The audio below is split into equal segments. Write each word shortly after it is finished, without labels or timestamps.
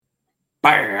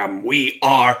Bam! We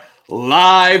are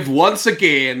live once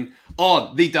again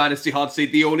on the Dynasty Hot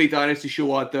Seat, the only Dynasty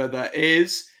show out there that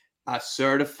is a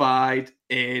certified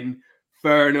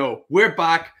inferno. We're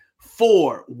back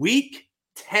for week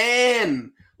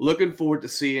 10. Looking forward to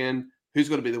seeing who's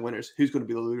going to be the winners, who's going to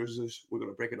be the losers. We're going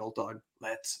to break it all down.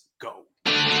 Let's go.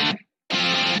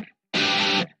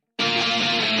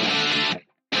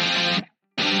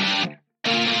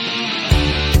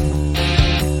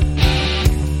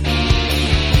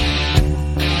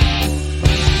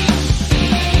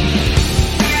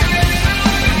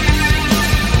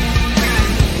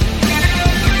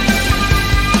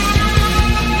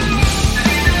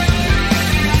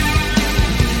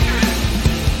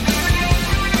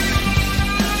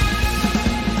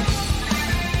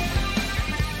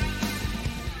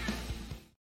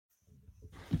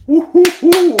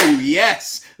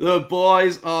 Yes, the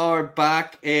boys are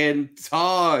back in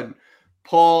town.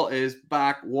 Paul is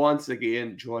back once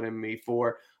again, joining me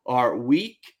for our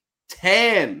week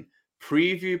 10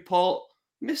 preview. Paul,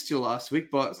 missed you last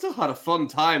week, but still had a fun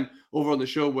time over on the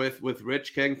show with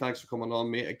Rich King. Thanks for coming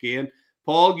on, mate, again.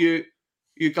 Paul, you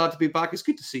got to be back. It's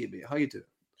good to see you, mate. How you doing?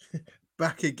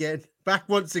 Back again. Back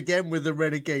once again with the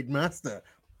Renegade Master.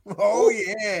 Oh,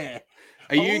 yeah.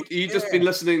 Are you just been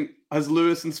listening? Has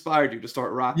Lewis inspired you to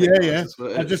start rapping? Yeah.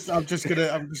 I'm just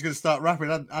gonna start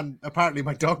rapping, and apparently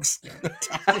my dog's.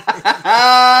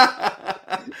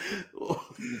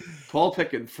 Paul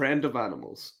Picken, friend of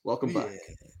animals. Welcome back.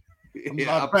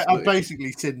 Yeah, I'm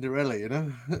basically Cinderella, you know.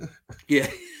 Yeah,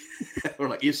 or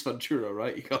like Ace Ventura,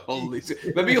 right? You got all these.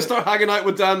 Maybe you'll start hanging out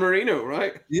with Dan Marino,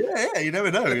 right? Yeah. You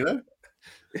never know, you know.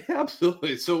 Yeah,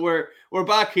 absolutely. So we're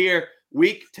back here.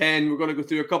 Week 10, we're going to go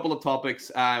through a couple of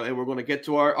topics and we're going to get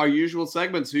to our usual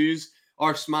segments. Who's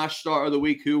our smash starter of the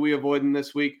week? Who are we avoiding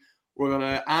this week? We're going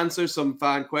to answer some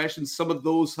fan questions. Some of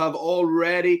those have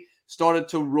already started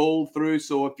to roll through.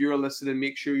 So if you're listening,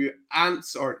 make sure you we'll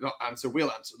answer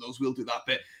those. We'll do that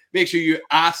bit. Make sure you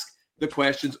ask the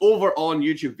questions over on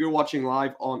YouTube. If you're watching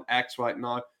live on X right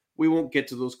now, we won't get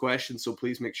to those questions. So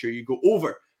please make sure you go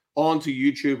over onto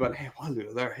YouTube and hey, while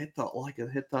you're there, hit that like and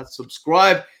hit that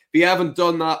subscribe. If you haven't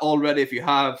done that already, if you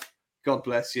have, God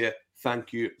bless you.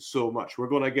 Thank you so much. We're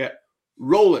going to get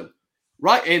rolling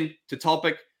right into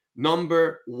topic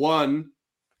number 1.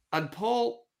 And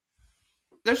Paul,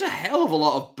 there's a hell of a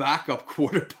lot of backup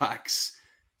quarterbacks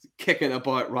kicking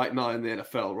about right now in the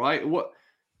NFL, right? What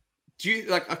do you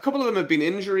like? A couple of them have been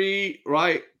injury,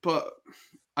 right? But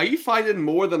are you finding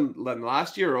more than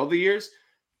last year or other years?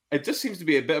 It just seems to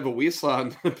be a bit of a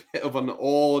wasteland, a bit of an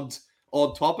odd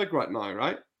topic right now,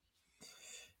 right?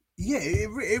 Yeah,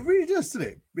 it really does,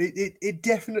 doesn't it? It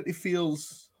definitely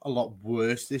feels a lot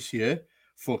worse this year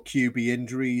for QB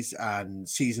injuries and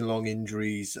season-long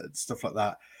injuries and stuff like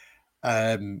that.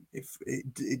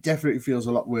 It definitely feels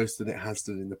a lot worse than it has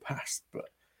done in the past. But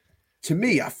to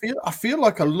me, I feel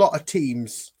like a lot of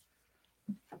teams,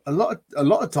 a lot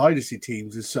of dynasty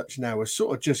teams as such now are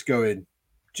sort of just going,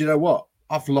 do you know what?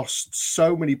 I've lost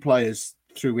so many players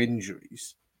through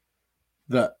injuries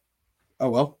that, oh,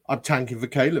 well, I'm tanking for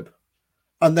Caleb.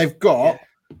 And they've got,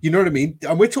 you know what I mean?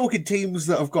 And we're talking teams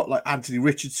that have got like Anthony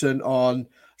Richardson on,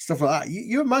 stuff like that.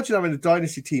 You imagine having a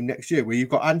dynasty team next year where you've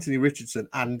got Anthony Richardson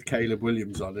and Caleb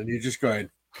Williams on, and you're just going,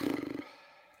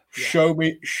 show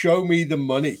me the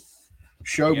money.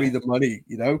 Show me the money,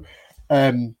 you know?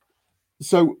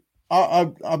 So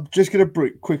I'm just going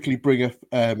to quickly bring up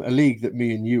a league that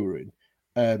me and you were in.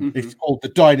 It's called the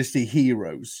Dynasty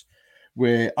Heroes,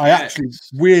 where I actually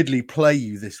weirdly play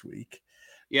you this week.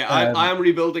 Yeah, I am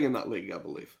rebuilding in that league, I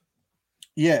believe.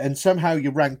 Yeah, and somehow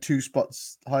you ranked 2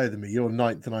 spots higher than me. You're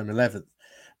 9th and I'm 11th.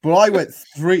 But I went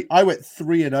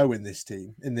 3-0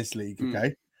 in this league,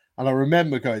 okay? And I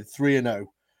remember going 3-0.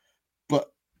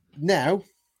 But now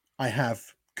I have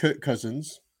Kirk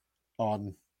Cousins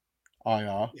on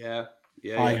IR. Yeah.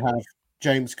 I have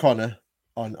James Conner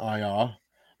on IR.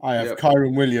 I have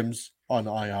Kyron Williams on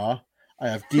IR. I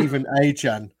have Devon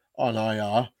Achan on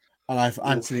IR, and I have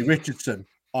Anthony Richardson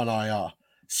on IR.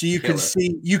 So you can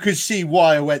see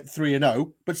why I went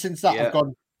 3-0. But since that,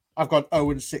 I've gone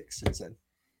 0-6 since then.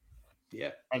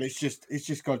 Yeah, and it's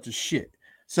just gone to shit.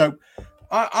 So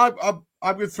I'm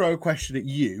going to throw a question at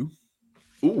you.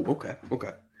 Ooh, okay.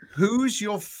 Who's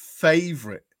your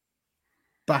favorite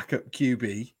backup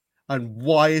QB, and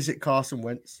why is it Carson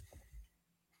Wentz?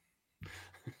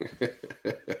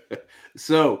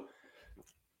 So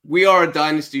we are a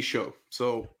dynasty show,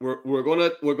 so we're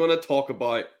gonna talk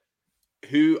about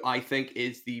who I think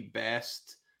is the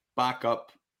best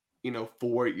backup,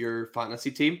 for your fantasy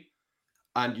team,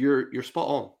 and you're spot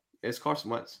on. It's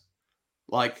Carson Wentz.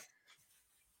 Like,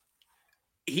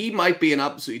 he might be an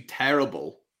absolutely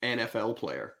terrible NFL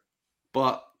player,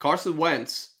 but Carson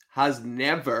Wentz has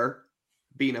never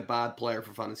been a bad player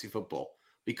for fantasy football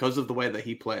because of the way that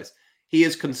he plays. He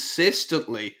is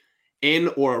consistently in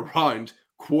or around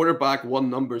quarterback one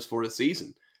numbers for a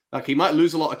season. Like, he might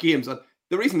lose a lot of games, and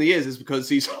the reason he is because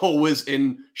he's always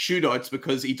in shootouts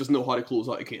because he doesn't know how to close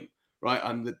out a game, right?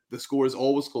 And the score is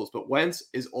always close. But Wentz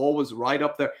is always right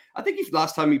up there. I think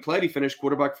last time he played, he finished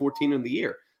quarterback 14 in the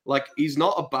year. Like, he's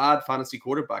not a bad fantasy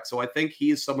quarterback. So I think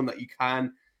he is someone that you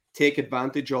can take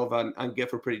advantage of and get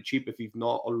for pretty cheap if you've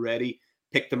not already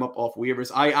picked him up off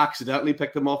waivers. I accidentally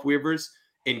picked him off waivers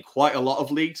in quite a lot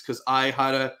of leagues because I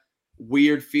had a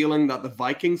weird feeling that the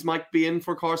Vikings might be in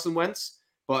for Carson Wentz.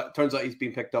 But it turns out he's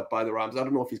been picked up by the Rams. I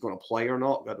don't know if he's going to play or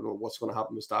not. I don't know what's going to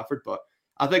happen with Stafford. But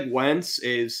I think Wentz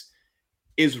is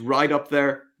right up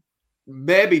there,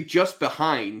 maybe just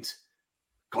behind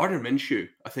Gardner Minshew.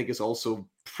 I think is also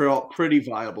pretty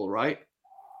viable, right?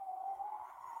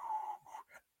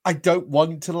 I don't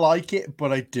want to like it,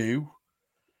 but I do.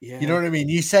 Yeah. You know what I mean?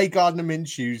 You say Gardner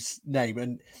Minshew's name,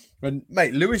 and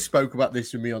mate, Lewis spoke about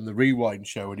this with me on the Rewind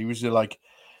show, and he was like,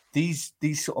 these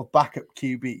sort of backup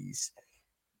QBs,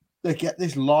 they get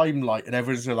this limelight, and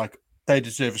everyone's like, they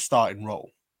deserve a starting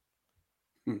role.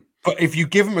 But if you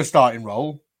give them a starting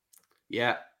role,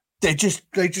 yeah, they just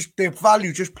their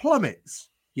value just plummets.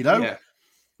 You know, yeah.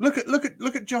 Look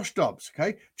at Josh Dobbs.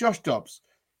 Okay, Josh Dobbs.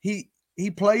 He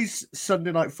plays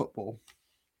Sunday Night Football.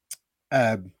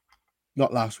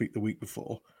 Not last week, the week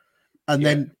before, and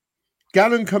then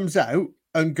Gannon comes out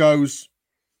and goes,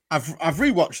 "I've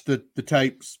rewatched the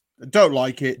tapes. I don't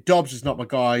like it. Dobbs is not my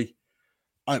guy.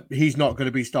 He's not going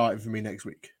to be starting for me next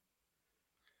week."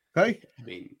 Okay, I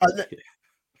mean,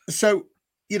 so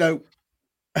you know,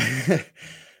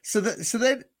 so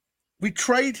then we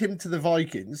trade him to the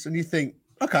Vikings, and you think,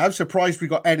 okay, I'm surprised we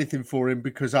got anything for him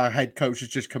because our head coach has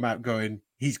just come out going,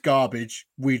 he's garbage.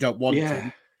 We don't want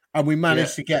him, and we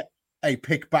managed to get a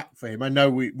pick back for him. I know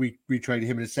we traded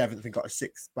him in the 7th and got a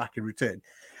 6th back in return,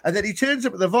 and then he turns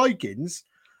up at the Vikings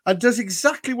and does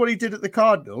exactly what he did at the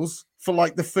Cardinals for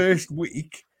like the first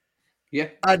week,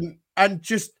 and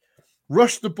just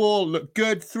rushed the ball, looked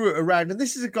good, threw it around. And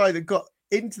this is a guy that got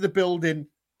into the building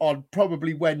on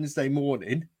probably Wednesday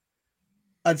morning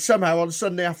and somehow on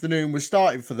Sunday afternoon was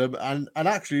starting for them and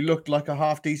actually looked like a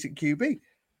half-decent QB.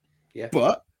 Yeah.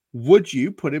 But would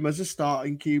you put him as a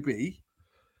starting QB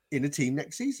in a team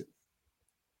next season?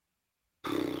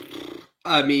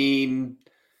 I mean,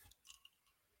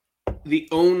 the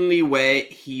only way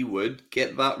he would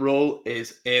get that role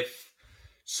is if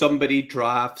somebody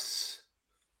drafts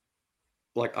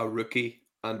like a rookie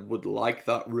and would like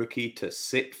that rookie to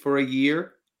sit for a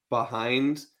year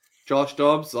behind Josh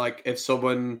Dobbs. Like if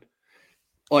someone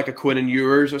like a Quinn and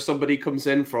Ewers or somebody comes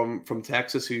in from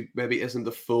Texas who maybe isn't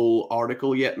the full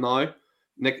article yet now,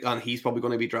 and he's probably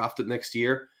going to be drafted next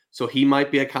year. So he might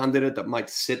be a candidate that might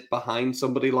sit behind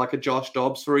somebody like a Josh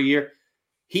Dobbs for a year.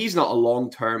 He's not a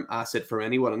long-term asset for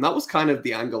anyone. And that was kind of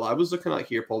the angle I was looking at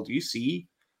here, Paul. Do you see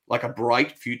like a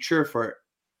bright future for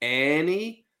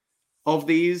any of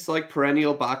these like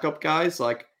perennial backup guys,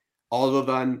 like other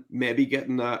than maybe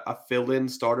getting a fill-in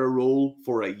starter role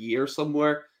for a year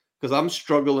somewhere? Because I'm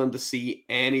struggling to see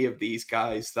any of these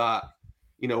guys that,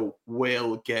 you know,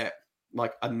 will get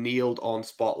like a nailed on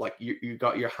spot. Like you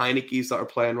got your Heineke's that are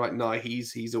playing right now.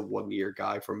 He's a 1-year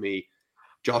guy for me.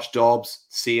 Josh Dobbs,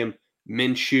 same.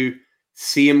 Minshew,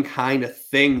 same kind of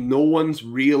thing. No one's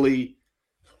really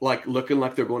like looking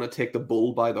like they're going to take the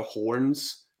bull by the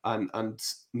horns and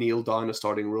kneel down a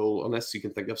starting role, unless you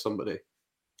can think of somebody.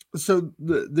 So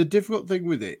the difficult thing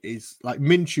with it is like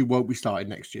Minshew won't be starting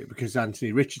next year because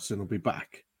Anthony Richardson will be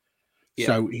back. Yeah.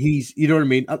 So he's, you know what I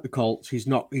mean, at the Colts, he's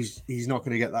not going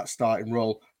to get that starting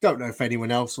role. Don't know if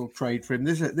anyone else will trade for him.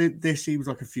 This seems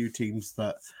like a few teams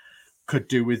that could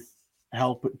do with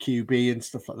help at QB and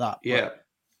stuff like that. Yeah. But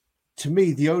to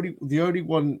me, the only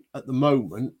one at the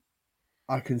moment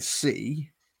I can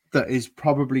see that is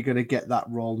probably going to get that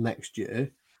role next year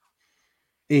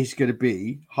is going to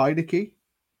be Heineke.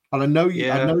 And I know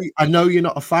you're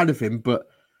not a fan of him, but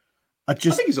I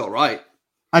think he's all right.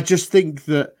 I just think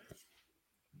that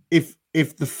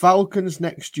if the Falcons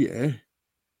next year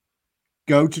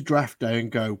go to draft day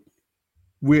and go,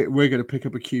 we're going to pick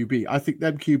up a QB, I think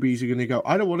them QBs are going to go,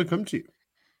 I don't want to come to you.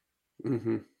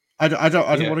 Mm-hmm. I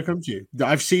don't want to come to you.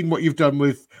 I've seen what you've done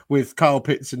with Kyle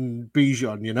Pitts and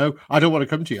Bijan. You know, I don't want to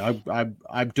come to you.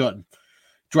 I'm done.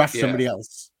 Draft somebody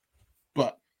else.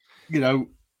 But you know,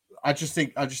 I just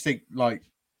think like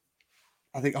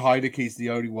I think Heineke is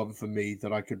the only one for me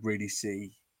that I could really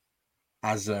see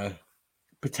as a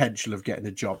potential of getting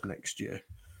a job next year.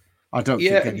 I don't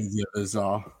think any of the others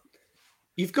are.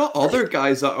 You've got other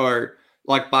guys that are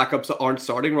like backups that aren't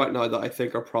starting right now that I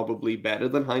think are probably better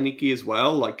than Heineke as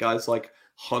well. Like guys like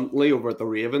Huntley over at the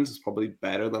Ravens is probably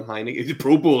better than Heineke. He's a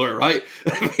Pro Bowler, right?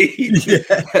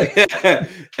 I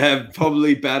mean,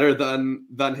 probably better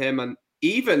than him. And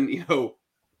even,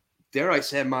 dare I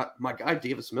say, my guy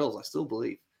Davis Mills, I still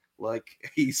believe. Like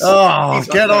he's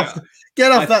get off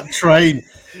that train.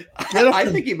 I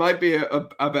think he might be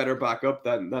a better backup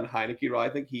than Heineke, right?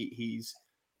 I think he's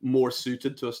more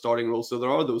suited to a starting role. So there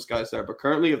are those guys there. But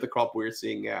currently of the crop we're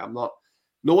seeing, no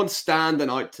one's standing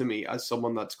out to me as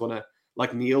someone that's gonna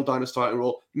like kneel down a starting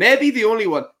role. Maybe the only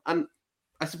one, and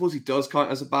I suppose he does count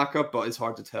as a backup, but it's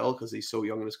hard to tell because he's so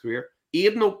young in his career.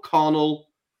 Aidan O'Connell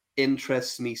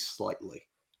interests me slightly,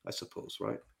 I suppose,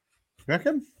 right?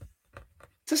 Reckon?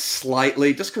 Just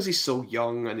slightly, just because he's so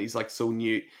young and he's like so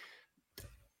new.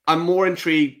 I'm more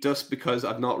intrigued just because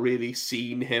I've not really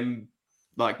seen him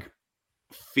like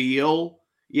feel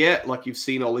yet, like you've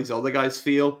seen all these other guys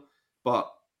feel,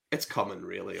 but it's coming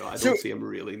really. I don't see him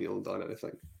really kneeling down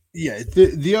anything. Yeah,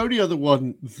 the only other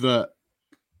one that,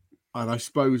 and I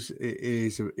suppose it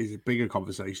is a bigger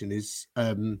conversation, is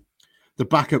the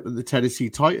backup at the Tennessee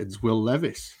Titans, Will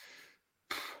Levis.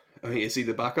 I mean, is he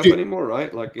the backup anymore,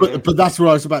 right? Like, but that's what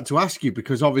I was about to ask you,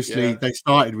 because obviously they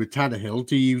started with Tannehill.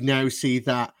 Do you now see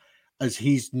that as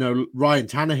Ryan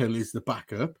Tannehill is the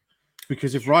backup?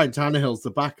 Because if Ryan Tannehill's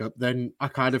the backup, then I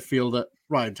kind of feel that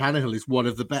Ryan Tannehill is one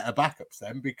of the better backups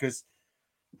then, because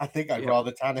I think I'd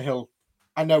rather Tannehill.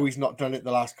 I know he's not done it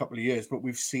the last couple of years, but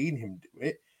we've seen him do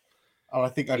it. And I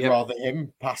think I'd rather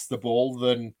him pass the ball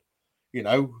than,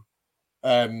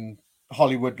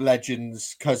 Hollywood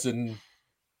legend's cousin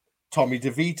Tommy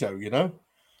DeVito,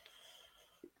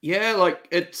 Yeah, like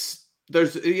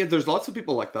there's lots of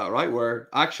people like that, right? Where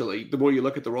actually, the more you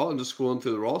look at the roster and just scrolling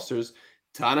through the rosters,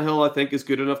 Tannehill, I think, is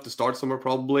good enough to start somewhere.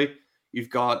 Probably you've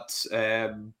got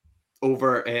you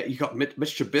got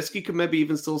Mitch Trubisky could maybe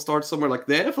even still start somewhere. Like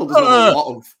the NFL doesn't have a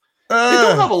lot of.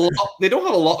 They don't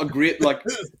have a lot of great like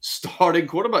starting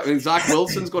quarterback. I mean, Zach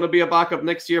Wilson's going to be a backup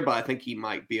next year, but I think he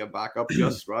might be a backup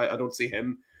just right. I don't see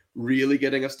him really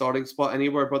getting a starting spot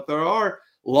anywhere. But there are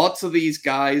lots of these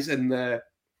guys in the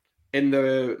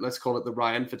let's call it the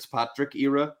Ryan Fitzpatrick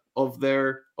era of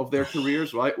their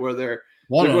careers, right? Where they're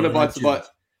going to bounce about.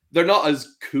 They're not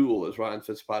as cool as Ryan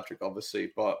Fitzpatrick,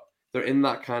 obviously, but they're in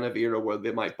that kind of era where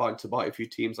they might bounce about a few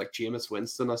teams. Like Jameis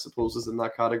Winston, I suppose, is in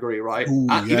that category, right? Ooh,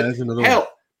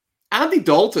 Andy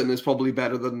Dalton is probably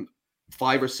better than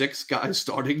 5 or 6 guys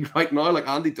starting right now. Like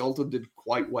Andy Dalton did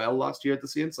quite well last year at the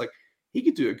Saints. Like he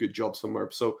could do a good job somewhere.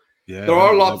 So there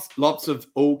are lots of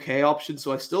okay options.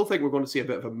 So I still think we're going to see a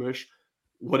bit of a mush.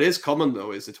 What is coming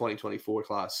though is the 2024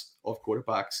 class of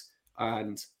quarterbacks,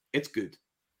 and it's good.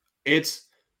 It's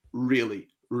really,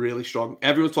 really strong.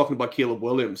 Everyone's talking about Caleb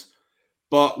Williams,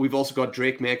 but we've also got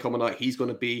Drake May coming out. He's going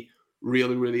to be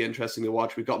really, really interesting to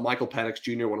watch. We've got Michael Penix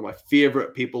Jr., one of my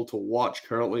favorite people to watch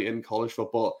currently in college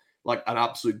football, like an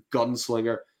absolute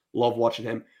gunslinger. Love watching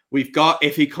him. We've got,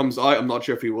 if he comes out, I'm not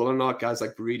sure if he will or not, guys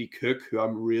like Brady Cook, who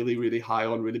I'm really, really high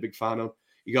on, really big fan of.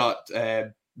 You got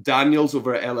Daniels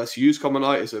over at LSU's coming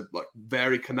out. Is a like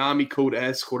very Konami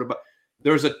Code-esque quarterback.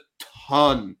 There's a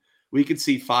ton. We could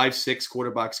see 5-6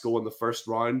 quarterbacks go in the first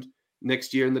round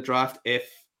next year in the draft if,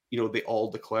 they all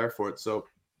declare for it. So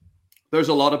there's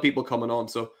a lot of people coming on.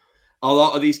 So a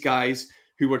lot of these guys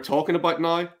who we're talking about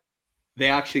now, they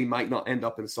actually might not end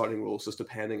up in starting roles, just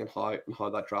depending on how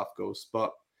that draft goes.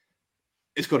 But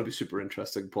it's going to be super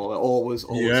interesting, Paul. It always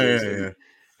is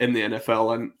in the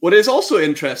NFL. And what is also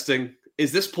interesting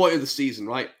is this point of the season,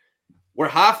 right? We're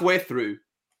halfway through.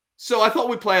 So I thought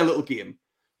we'd play a little game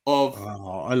of...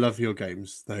 Oh, I love your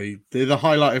games. They're the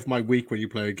highlight of my week when you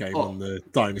play a game on the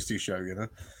Dynasty show,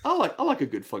 I like a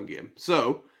good fun game.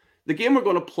 So the game we're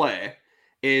going to play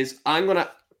is I'm going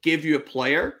to give you a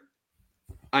player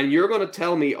and you're going to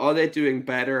tell me, are they doing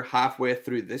better halfway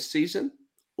through this season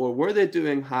or were they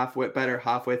doing better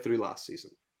halfway through last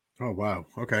season? Oh, wow.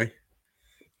 Okay.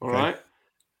 All right.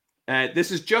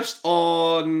 This is just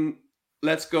on,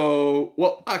 let's go.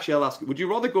 Well, actually, I'll ask you, would you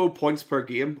rather go points per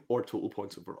game or total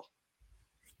points overall?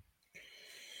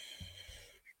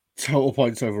 Total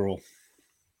points overall.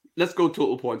 Let's go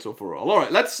total points overall. All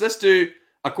right, let's do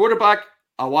a quarterback,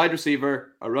 a wide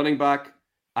receiver, a running back,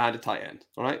 and a tight end.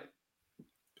 All right?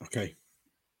 Okay.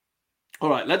 All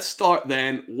right, let's start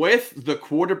then with the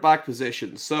quarterback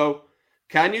position. So,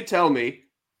 can you tell me,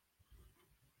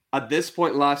 at this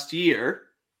point last year,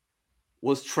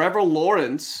 was Trevor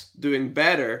Lawrence doing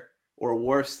better or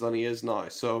worse than he is now?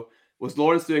 So, was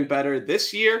Lawrence doing better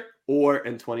this year or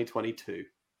in 2022?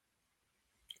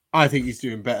 I think he's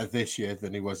doing better this year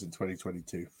than he was in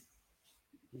 2022.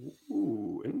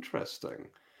 Ooh, interesting.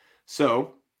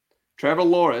 So, Trevor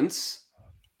Lawrence,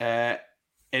 in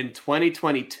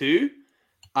 2022,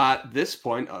 at this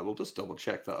point, I will just double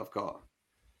check that I've got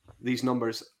these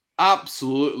numbers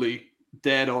absolutely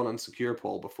dead on and secure,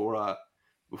 Paul, before I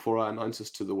announce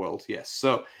this to the world. Yes.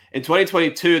 So in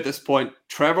 2022, at this point,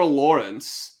 Trevor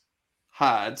Lawrence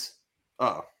had,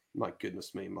 oh my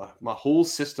goodness me, my whole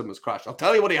system has crashed. I'll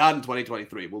tell you what he had in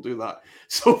 2023. We'll do that.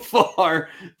 So far,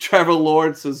 Trevor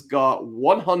Lawrence has got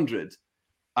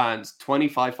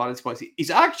 125 fantasy points. He's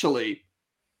actually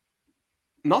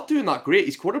not doing that great.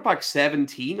 He's quarterback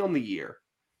 17 on the year,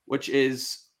 which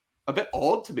is a bit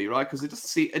odd to me, right? Because it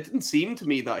didn't seem to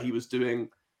me that he was doing,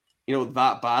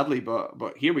 that badly.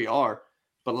 But here we are.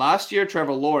 But last year,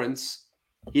 Trevor Lawrence,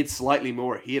 he had slightly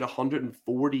more. He had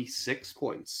 146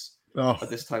 points at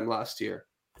this time last year.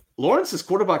 Lawrence is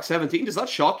quarterback 17. Does that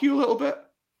shock you a little bit?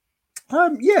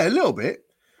 Yeah, a little bit,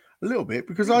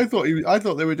 because I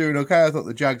thought they were doing okay. I thought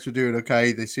the Jags were doing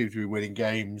okay. They seem to be winning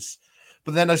games,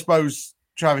 but then I suppose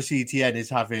Travis Etienne is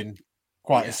having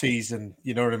quite a season.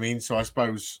 You know what I mean? So I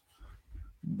suppose,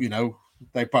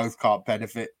 they both can't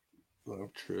benefit. So.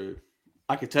 True.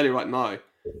 I can tell you right now,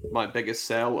 my biggest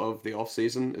sell of the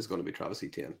offseason is going to be Travis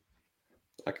Etienne.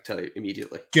 I can tell you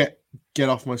immediately. Get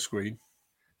off my screen.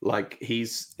 Like,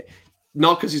 he's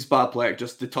not because he's a bad player,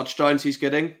 just the touchdowns he's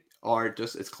getting are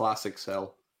just, it's classic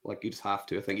sell. Like, you just have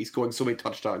to. I think he's scoring so many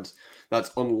touchdowns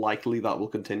that's unlikely that will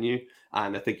continue.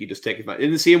 And I think you just take it back.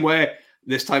 In the same way,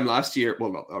 this time last year,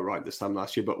 well, not around this time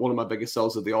last year, but one of my biggest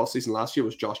sells of the offseason last year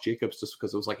was Josh Jacobs, just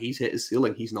because it was like, he's hit his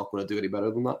ceiling. He's not going to do any better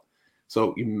than that.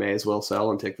 So you may as well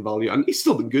sell and take the value. And he's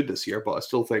still been good this year, but I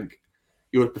still think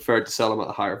you would have preferred to sell him at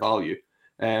a higher value.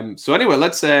 So anyway,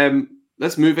 let's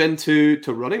move into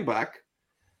running back,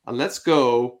 and let's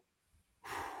go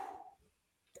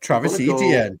Travis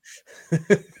Etienne.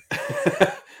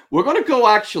 We're going to go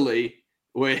actually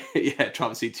with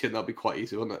Travis Etienne. That'll be quite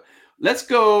easy, wouldn't it? Let's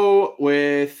go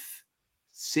with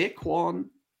Saquon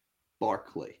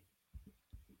Barkley.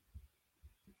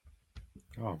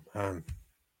 Oh man!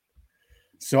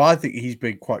 So I think he's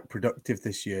been quite productive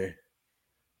this year,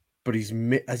 but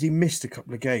has he missed a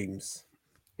couple of games?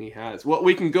 He has. Well,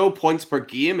 we can go points per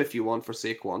game if you want for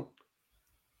Saquon.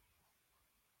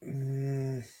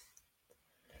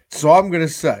 So I'm going to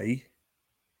say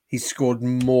he's scored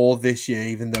more this year,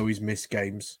 even though he's missed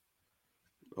games.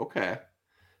 Okay.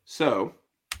 So,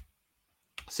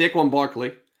 Saquon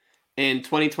Barkley in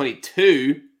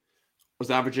 2022 was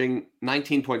averaging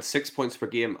 19.6 points per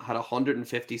game, had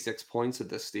 156 points at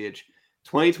this stage.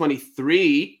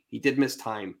 2023, he did miss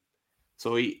time.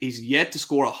 So he's yet to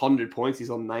score 100 points. He's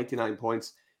on 99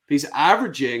 points. But he's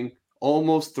averaging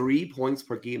almost 3 points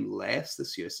per game less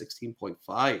this year,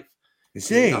 16.5. Is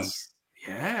he?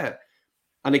 Yeah.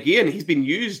 And again, he's been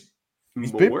used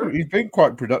more. He's been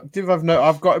quite productive.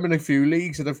 I've got him in a few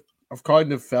leagues, and I've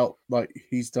kind of felt like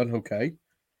he's done okay.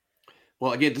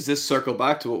 Well, again, does this circle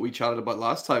back to what we chatted about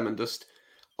last time, and just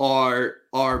our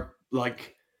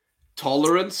like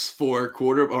tolerance for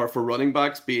for running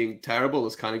backs being terrible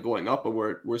is kind of going up, and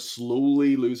we're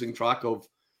slowly losing track of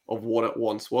what it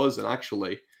once was. And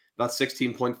actually, that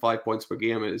 16.5 points per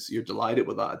game you're delighted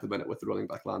with that at the minute with the running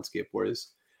back landscape. Whereas,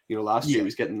 last year he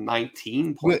was getting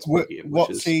 19 points per game.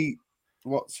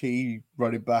 What's he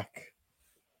running back?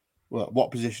 Well,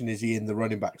 what position is he in the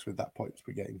running backs with that points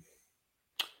per game?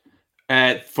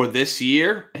 For this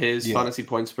year, his fantasy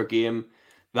points per game,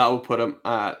 that will put him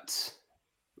at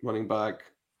running back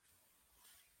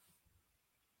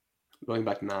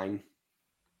 9,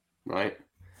 right?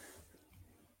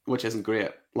 Which isn't great.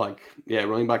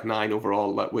 Running back 9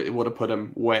 overall, it would have put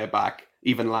him way back.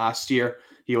 Even last year,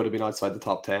 he would have been outside the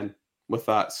top 10 with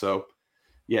that. So,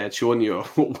 yeah, it's showing you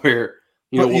where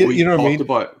what we talked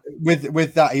about.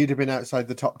 With that, he'd have been outside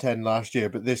the top 10 last year,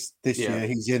 but this year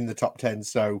he's in the top 10.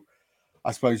 So,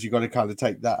 I suppose you've got to kind of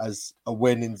take that as a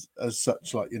win as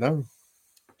such,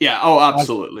 Yeah, oh,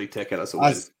 absolutely. Take it as a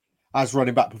win. As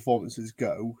running back performances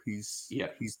go, he's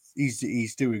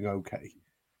doing okay.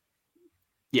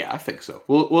 Yeah, I think so.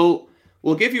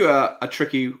 We'll give you a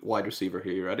tricky wide receiver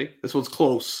here. You ready? This one's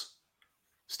close.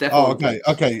 Stephon.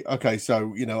 Okay.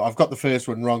 So I've got the first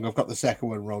one wrong. I've got the second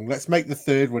one wrong. Let's make the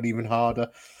third one even harder.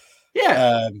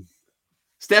 Yeah.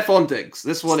 Stephon Diggs.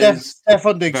 This one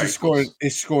Stephon Diggs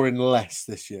is scoring less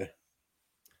this year.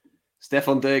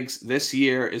 Stephon Diggs this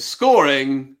year is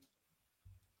scoring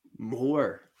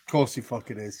more. Of course he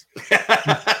fucking is.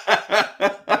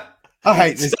 I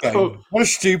hate this game. What a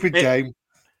stupid game.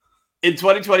 In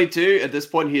 2022, at this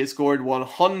point, he has scored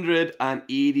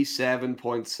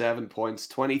 187.7 points,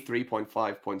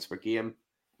 23.5 points per game.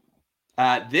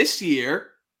 This year,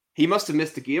 he must have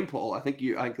missed a game, Paul. I think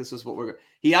this is what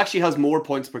he actually has more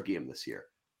points per game this year.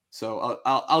 So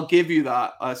I'll give you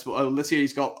that. This year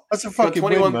he's got that's a fucking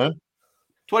 21, win, man.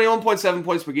 21.7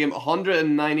 points per game,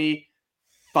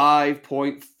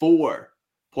 195.4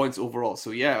 points overall.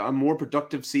 So yeah, a more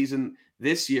productive season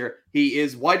this year. He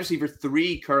is wide receiver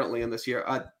 3 currently in this year.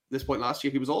 At this point last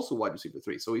year, he was also wide receiver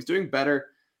 3. So he's doing better.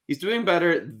 He's doing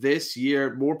better this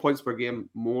year. More points per game,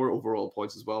 more overall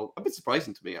points as well. A bit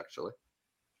surprising to me, actually.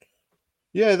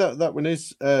 Yeah, that one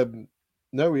is.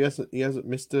 No, he hasn't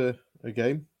missed a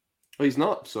game. Well, he's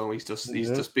not. So he's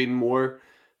just been more.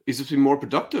 He's just been more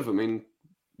productive. I mean,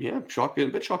 yeah, shocking.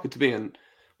 A bit shocking to me. And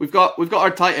we've got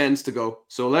our tight ends to go.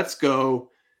 So let's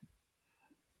go.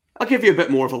 I'll give you a bit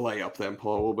more of a layup then,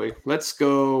 Paul. Will be. Let's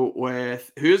go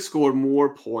with who's scored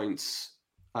more points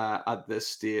at this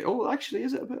stage. Oh, actually,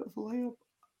 is it a bit of a layup?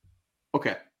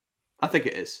 Okay, I think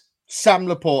it is. Sam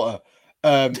Laporta.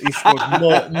 He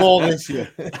scored more this year.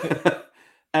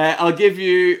 I'll give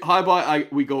you. How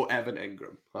about we go Evan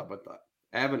Ingram? How about that,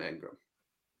 Evan Ingram?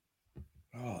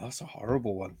 Oh, that's a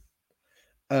horrible one.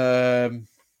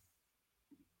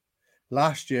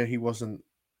 Last year he wasn't.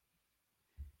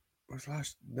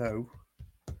 No.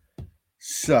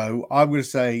 So I'm going to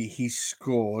say he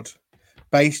scored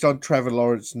based on Trevor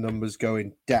Lawrence's numbers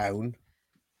going down.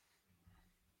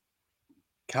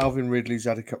 Calvin Ridley's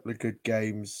had a couple of good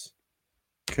games.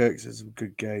 Kirk's had some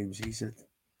good games.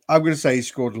 I'm going to say he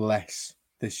scored less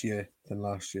this year than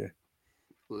last year.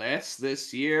 Less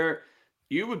this year?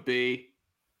 You would be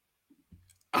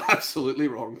absolutely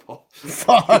wrong, Paul.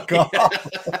 Fuck off.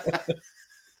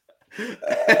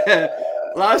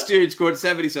 Last year he scored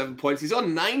 77 points. He's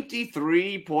on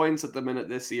 93 points at the minute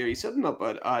this year. He's sitting up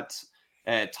at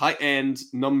tight end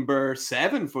number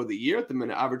 7 for the year at the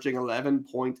minute, averaging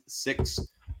 11.6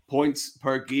 points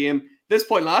per game. This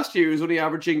point last year, he was only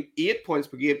averaging 8 points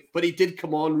per game, but he did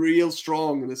come on real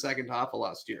strong in the second half of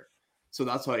last year. So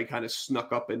that's how he kind of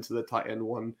snuck up into the tight end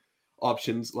 1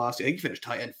 options last year. I think he finished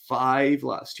tight end 5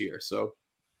 last year. So,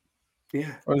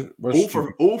 yeah. 0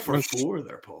 for 4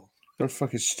 there, Paul. What a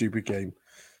fucking stupid game.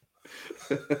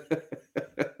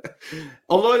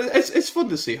 Although it's fun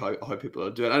to see how people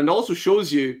are doing. And it also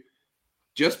shows you,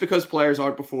 just because players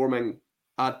aren't performing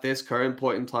at this current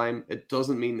point in time, it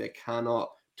doesn't mean they cannot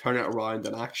turn it around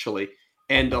and actually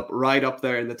end up right up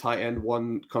there in the tight end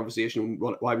 1 conversation,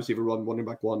 wide receiver 1, running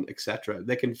back 1, etc.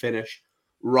 They can finish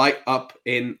right up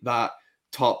in that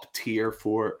top tier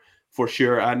for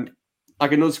sure. And I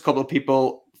can notice a couple of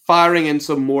people firing in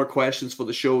some more questions for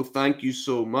the show. Thank you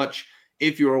so much.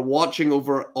 If you are watching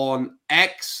over on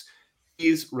X,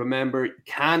 please remember, you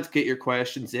can't get your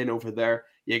questions in over there.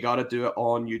 You got to do it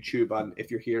on YouTube. And if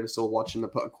you're here and still watching, to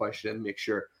put a question in, make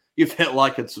sure you've hit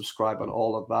like and subscribe and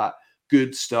all of that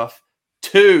good stuff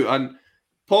too. And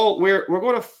Paul, we're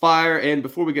going to fire in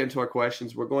before we get into our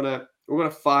questions. We're going to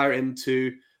fire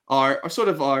into our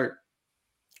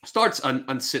starts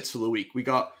and sits for the week. We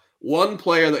got one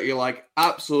player that you're like,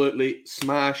 absolutely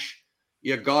smash.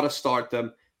 You got to start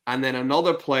them. And then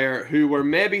another player who we're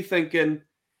maybe thinking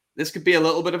this could be a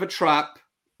little bit of a trap.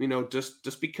 You know,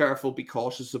 just be careful, be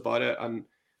cautious about it, and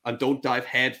don't dive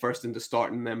head first into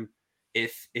starting them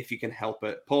if you can help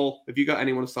it. Paul, have you got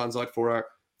anyone who stands out for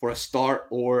a start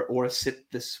or a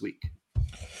sit this week?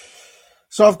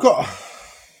 So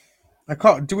I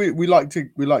can't. Do we like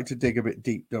to dig a bit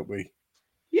deep, don't we?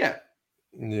 Yeah.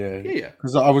 Yeah.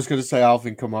 Because I was going to say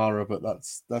Alvin Kamara, but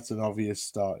that's an obvious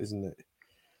start, isn't it?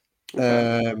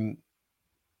 Okay.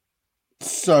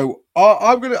 So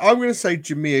I'm gonna say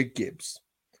Jahmyr Gibbs.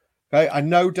 Okay, I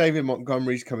know David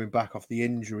Montgomery's coming back off the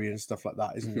injury and stuff like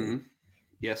that, isn't he?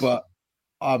 Yes. But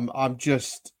I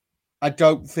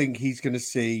don't think he's going to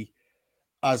see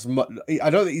as much. I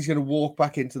don't think he's going to walk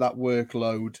back into that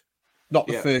workload. Not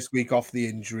the first week off the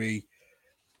injury.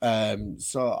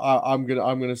 So I'm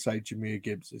gonna say Jahmyr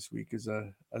Gibbs this week as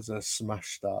a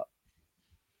smash start.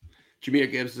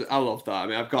 Jahmyr Gibbs, I love that. I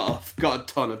mean, I've got a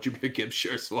ton of Jahmyr Gibbs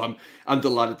shirts, so I'm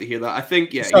delighted to hear that. I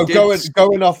think, yeah. So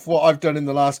going off what I've done in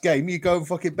the last game, you go and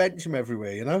fucking bench him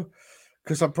everywhere, you know,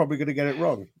 because I'm probably going to get it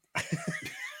wrong.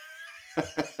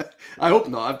 I hope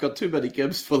not. I've got too many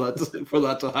Gibbs for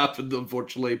that to happen,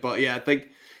 unfortunately. But yeah, I think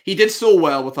he did so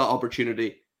well with that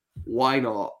opportunity. Why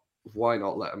not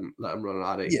let him run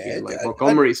at it? Yeah, like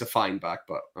Montgomery's a fine back,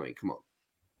 but I mean, come on.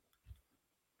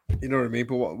 You know what I mean?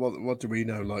 But what do we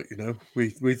know? Like, you know, we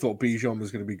thought Bijan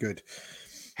was going to be good.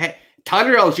 Hey,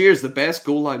 Tyler Algier is the best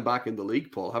goal line back in the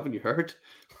league, Paul. Haven't you heard?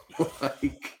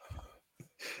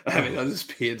 I mean, that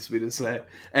just pains me to say.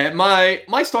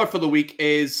 My start for the week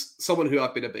is someone who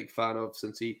I've been a big fan of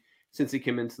since he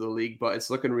came into the league, but it's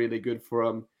looking really good for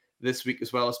him this week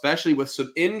as well, especially with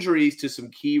some injuries to some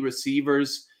key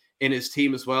receivers in his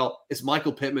team as well. It's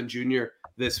Michael Pittman Jr.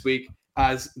 this week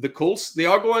as the Colts. They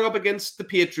are going up against the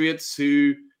Patriots,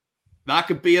 who that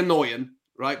could be annoying,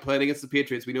 right? Playing against the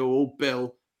Patriots, we know old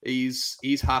Bill. He's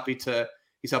happy to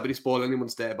spoil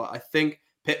anyone's day, but I think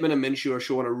Pittman and Minshew are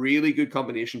showing a really good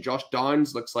combination. Josh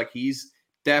Downs looks like he's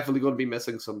definitely going to be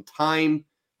missing some time.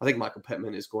 I think Michael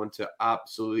Pittman is going to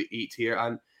absolutely eat here.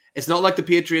 And it's not like the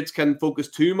Patriots can focus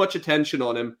too much attention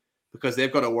on him because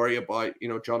they've got to worry about,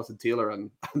 Jonathan Taylor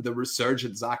and the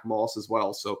resurgent Zach Moss as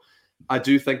well. So I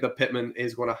do think that Pittman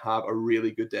is going to have a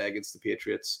really good day against the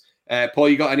Patriots. Paul,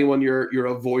 you got anyone you're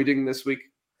avoiding this week?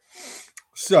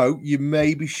 So you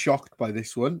may be shocked by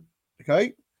this one.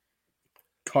 Okay.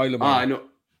 Kyler Murray. I know.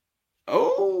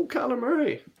 Oh, Kyler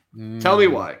Murray. Tell me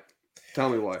why.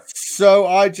 So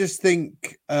I just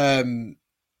think Gannon's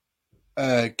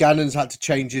had to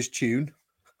change his tune.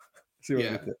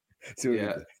 And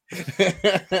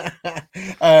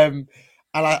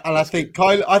I think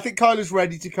Kyler's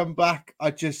ready to come back.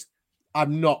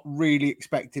 I'm not really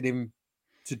expecting him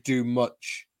to do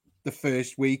much the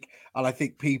first week, and I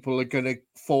think people are going to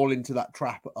fall into that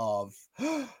trap of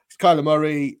it's Kyler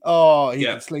Murray. Oh, he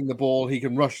can sling the ball, he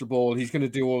can rush the ball, he's going to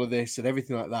do all of this and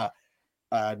everything like that.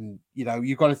 And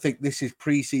you've got to think this is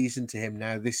preseason to him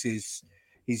now. This is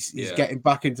he's getting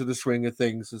back into the swing of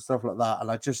things and stuff like that.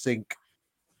 And I just think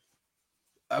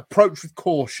approach with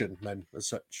caution, then, as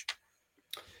such.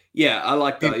 Yeah, I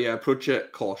like that. Yeah, approach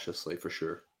it cautiously for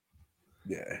sure.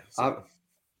 Yeah, so.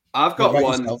 I've got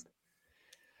one. Yourself?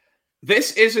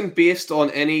 This isn't based on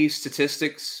any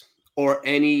statistics or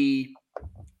any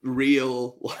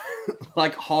real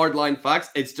like hardline facts.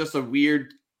 It's just a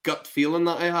weird gut feeling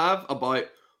that I have about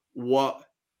what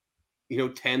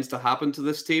tends to happen to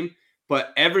this team.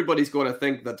 But everybody's going to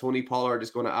think that Tony Pollard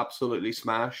is going to absolutely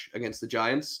smash against the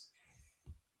Giants.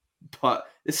 But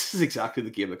this is exactly the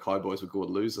game the Cowboys would go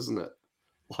and lose, isn't it?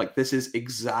 Like, this is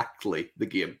exactly the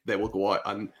game they will go out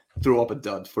and throw up a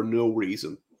dud for no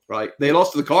reason, right? They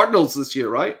lost to the Cardinals this year,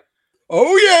 right?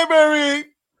 Oh, yeah, Mary!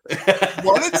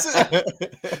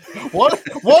 What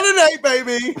an 8,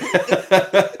 baby!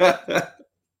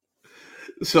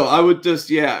 So I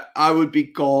would be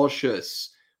cautious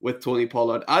with Tony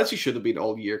Pollard, as he should have been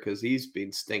all year, because he's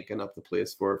been stinking up the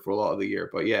place for a lot of the year.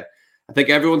 But yeah, I think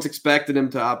everyone's expecting him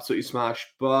to absolutely smash.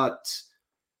 But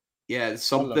yeah,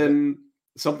 something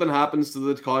happens to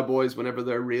the Cowboys whenever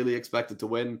they're really expected to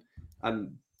win,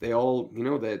 and they all,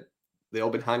 they all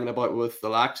been hanging about with the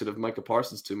laxative Micah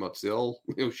Parsons too much. They all,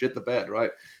 shit the bed,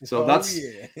 right? So that's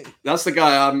the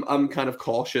guy I'm kind of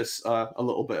cautious a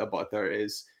little bit about. There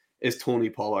is Tony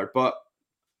Pollard. But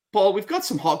Paul, we've got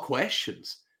some hot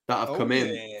questions that have come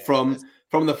in from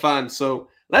the fans. So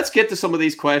let's get to some of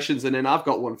these questions, and then I've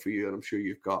got one for you, and I'm sure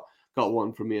you've got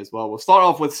one for me as well. We'll start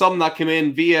off with some that came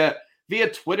in via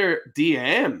Twitter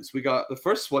DMs. We got the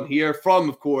first one here from,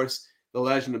 of course, the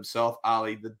legend himself,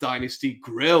 Ali, the Dynasty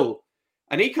Grill.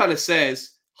 And he kind of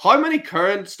says, how many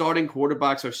current starting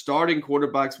quarterbacks are starting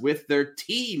quarterbacks with their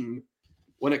team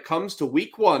when it comes to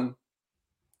week 1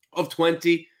 of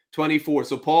 2024?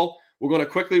 So, Paul, we're going to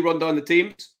quickly run down the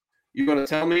teams. You're going to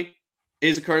tell me,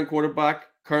 is a current quarterback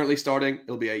currently starting?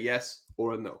 It'll be a yes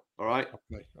or a no. All right?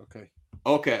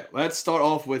 Okay. Let's start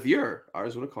off with your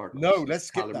Arizona Cardinals. No, let's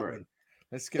skip that one.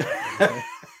 Let's skip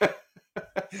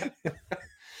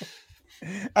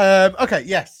that. Okay,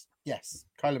 yes.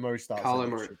 Kyler Murray starts. Kyler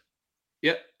Murray.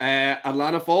 Yep.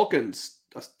 Atlanta Falcons.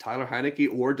 That's Tyler Heineke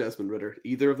or Desmond Ridder.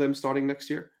 Either of them starting next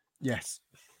year? Yes.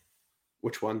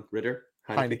 Which one? Ridder?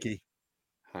 Heineke.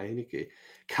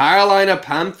 Carolina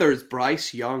Panthers.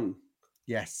 Bryce Young.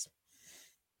 Yes.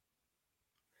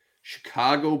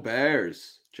 Chicago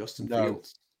Bears. Justin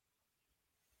Fields.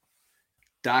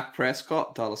 Dak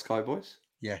Prescott. Dallas Cowboys.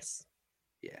 Yes.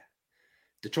 Yeah.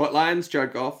 Detroit Lions.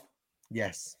 Jared Goff.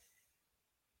 Yes.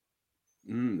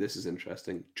 This is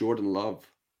interesting. Jordan Love.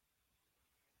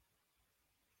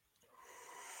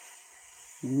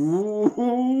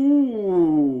 Ooh.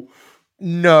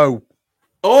 No.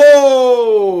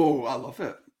 Oh, I love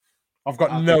it. I've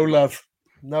got no love.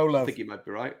 No love. I think you might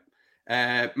be right.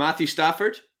 Matthew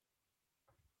Stafford.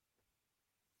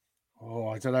 Oh,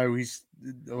 I don't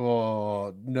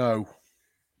know. No.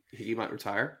 He might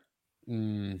retire.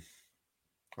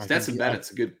 Stetson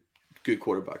Bennett's a good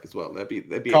quarterback as well. They'd be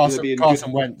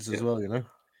Carson Wentz as well,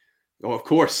 Oh, of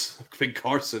course. Big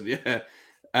Carson,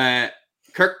 yeah.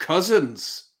 Kirk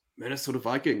Cousins, Minnesota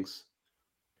Vikings.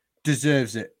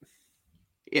 Deserves it.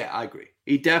 Yeah, I agree.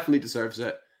 He definitely deserves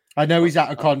it. I know he's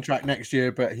out of contract next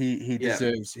year, but he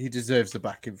deserves the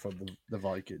backing from the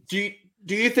Vikings. Do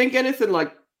you think anything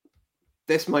like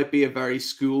this might be a very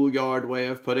schoolyard way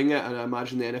of putting it? And I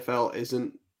imagine the NFL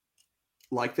isn't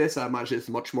like this. I imagine it's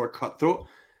much more cutthroat.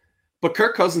 But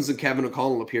Kirk Cousins and Kevin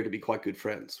O'Connell appear to be quite good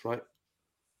friends, right?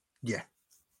 Yeah.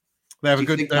 They have a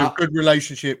good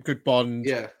relationship, good bond.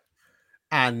 Yeah.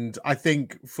 And I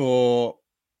think for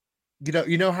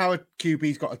you know how a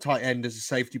QB's got a tight end as a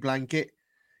safety blanket?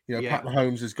 Pat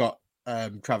Mahomes has got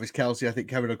Travis Kelce. I think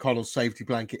Kevin O'Connell's safety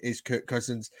blanket is Kirk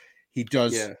Cousins. He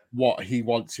does what he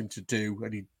wants him to do,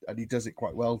 and he does it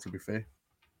quite well, to be fair.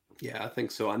 Yeah, I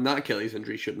think so. And that Achilles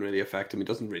injury shouldn't really affect him. He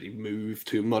doesn't really move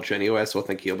too much anyway, so I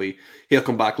think he'll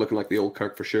come back looking like the old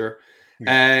Kirk for sure.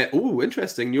 Yeah.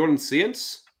 Interesting. New Orleans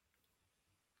Saints.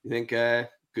 You think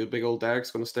good big old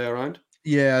Derek's going to stay around?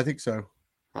 Yeah, I think so.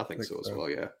 I think so as well.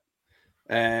 Yeah.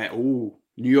 New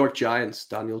York Giants.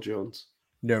 Daniel Jones.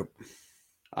 No.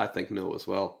 I think no as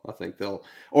well. I think they'll,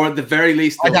 or at the very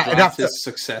least, they'll draft his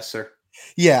successor.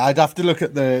 Yeah, I'd have to look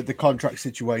at the contract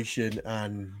situation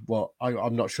and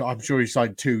I'm not sure. I'm sure he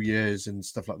signed 2 years and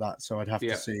stuff like that. So I'd have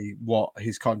to see what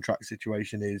his contract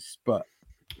situation is. But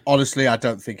honestly, I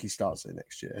don't think he starts there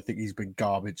next year. I think he's been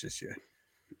garbage this year.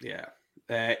 Yeah.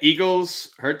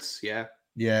 Eagles, Hurts, yeah.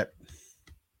 Yeah.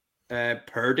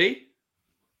 Purdy.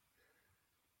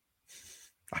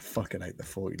 I fucking hate the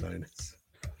 49ers.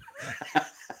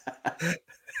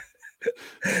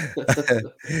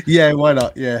 Yeah, why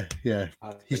not? Yeah.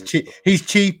 He's cheap. So.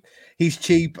 He's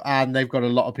cheap, and they've got a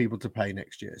lot of people to pay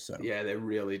next year. So yeah, they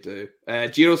really do.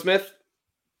 Geno Smith.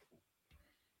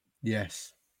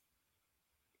 Yes.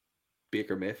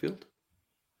 Baker Mayfield.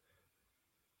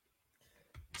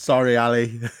 Sorry,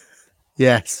 Ali.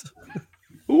 Yes.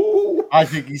 Ooh. I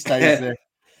think he stays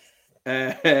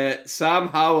there. Sam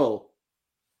Howell.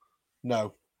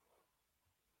 No.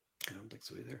 I don't think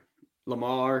so either.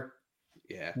 Lamar.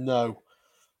 Yeah. No.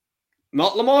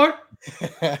 Not Lamar?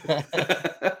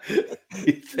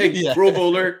 You think Pro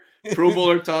Bowler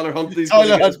Tyler Huntley's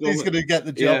going to get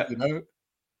the job, you know?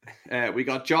 We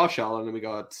got Josh Allen and we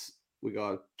got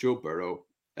Joe Burrow.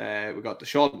 We got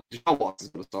Deshaun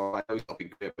Watson's going to start. I know he's not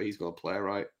been great, but he's going to play,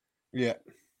 right? Yeah.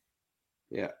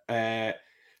 Yeah.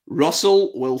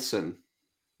 Russell Wilson.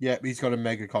 Yeah, he's got a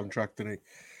mega contract, doesn't he?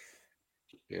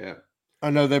 Yeah. I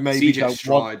know they maybe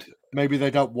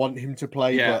don't want him to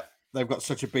play, but they've got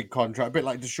such a big contract. A bit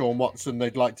like Deshaun Watson,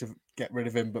 they'd like to get rid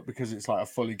of him, but because it's like a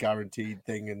fully guaranteed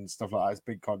thing and stuff like that, it's a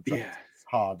big contract. Yeah. It's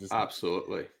hard, isn't it?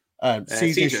 Absolutely.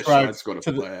 CJ Stroud's going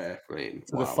to play.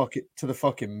 To the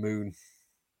fucking moon.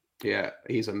 Yeah,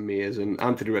 he's amazing.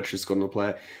 Anthony Richards is going to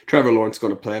play. Trevor Lawrence is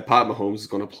going to play. Pat Mahomes is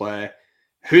going to play.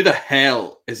 Who the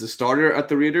hell is the starter at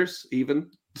the Raiders, even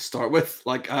to start with?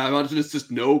 Like, I imagine it's just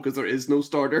no, because there is no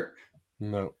starter.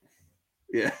 No.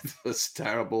 Yeah, that's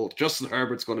terrible. Justin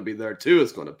Herbert's going to be there. Tua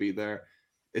is going to be there.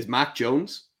 Is Mac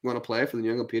Jones going to play for the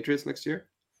New England Patriots next year?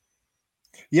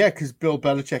 Yeah, because Bill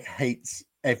Belichick hates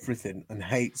everything and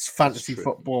hates fantasy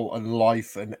football and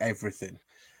life and everything.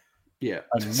 Yeah.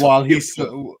 And while he's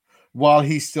still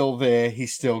there,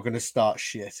 he's still going to start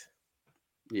shit.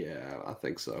 Yeah, I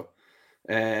think so.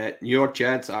 New York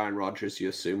Jets, Aaron Rodgers, you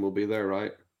assume will be there,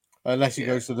 right? Unless he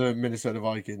goes to the Minnesota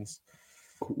Vikings.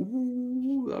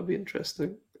 Ooh, that'd be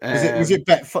interesting. Was it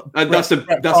Brett that's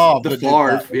the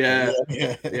Favre.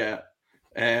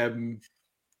 Yeah.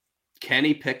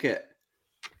 Kenny Pickett.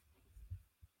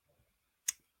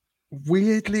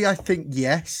 Weirdly, I think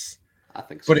yes. I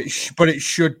think so. But it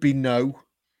should be no.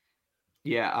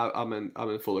 Yeah, I'm in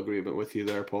full agreement with you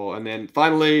there, Paul. And then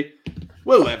finally,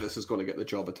 Will Levis is going to get the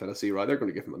job at Tennessee, right? They're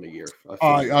going to give him a year.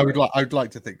 I'd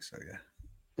like to think so, yeah.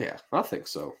 Yeah, I think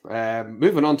so.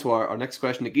 Moving on to our next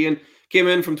question again. Came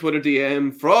in from Twitter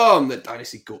DM from the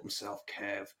Dynasty GOAT himself,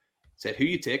 Kev. Said, who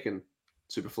you taking?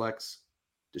 Superflex,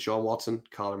 Deshaun Watson,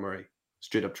 Kyler Murray.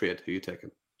 Straight up trade. Who you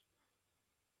taking?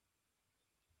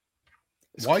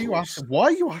 Why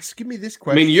are you asking me this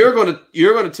question? I mean, you're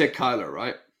gonna take Kyler,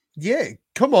 right? Yeah,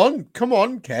 come on,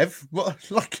 Kev.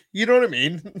 Like, you know what I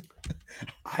mean?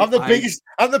 I'm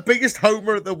the biggest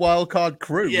homer at the wildcard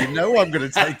crew. Yeah. You know I'm going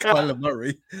to take Kyler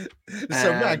Murray.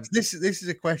 So Max, this is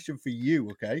a question for you.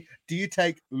 Okay, do you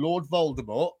take Lord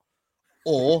Voldemort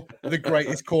or the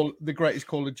greatest Call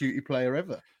of Duty player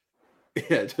ever?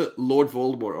 Yeah, Lord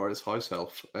Voldemort or his house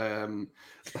elf.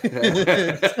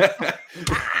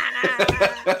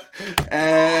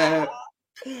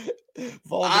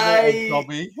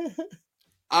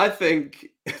 I think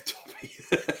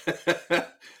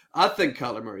I think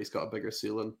Kyler Murray's got a bigger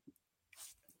ceiling.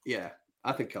 Yeah,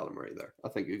 I think Kyler Murray there. I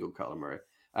think you go Kyler Murray.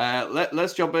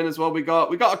 Let's jump in as well. We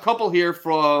got a couple here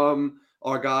from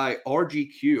our guy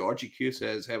RGQ. RGQ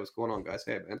says, "Hey, what's going on, guys?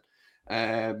 Hey,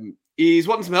 man. He's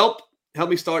wanting some help. Help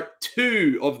me start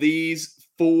 2 of these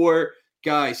 4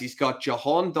 guys. He's got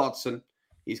Jahan Dotson,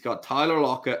 he's got Tyler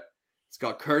Lockett, he's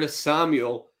got Curtis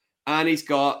Samuel, and he's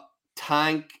got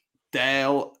Tank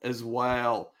Dell as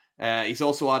well. He's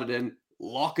also added in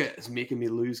Lockett is making me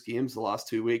lose games the last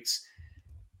 2 weeks.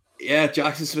 Yeah,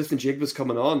 Jackson Smith and Jigba's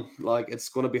coming on. Like, it's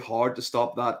going to be hard to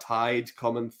stop that tide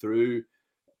coming through.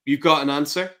 You've got an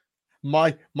answer?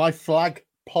 My flag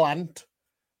plant,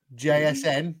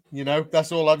 JSN. You know,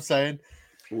 that's all I'm saying.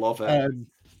 Love it.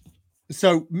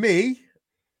 So me,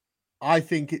 I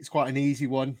think it's quite an easy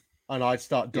one, and I'd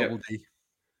start double D.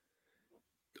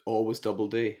 Always double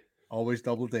D. Always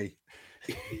double D.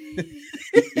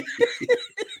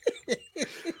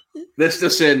 This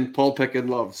just in, Paul Pickett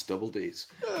loves double Ds.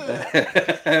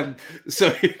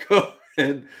 So you go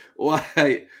in. Why are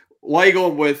you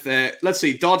going with, let's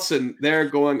see, Dodson, they're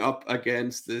going up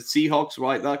against the Seahawks,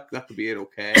 right? That could be an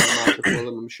okay matchup for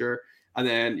them, I'm sure. And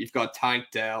then you've got Tank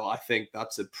Dell. I think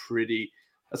that's a shootout,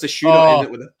 isn't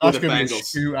it, with the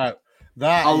Bengals? Shootout.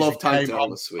 I love Tank Dell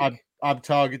this week. I'm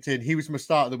targeting. He was my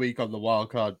start of the week on the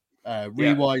wild card.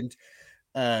 Rewind.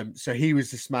 So he was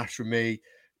the smash for me.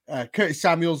 Curtis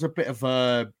Samuel's a bit of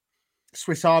a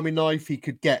Swiss Army knife. He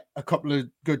could get a couple of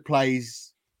good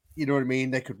plays. You know what I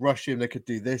mean? They could rush him. They could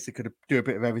do this. They could do a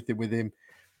bit of everything with him.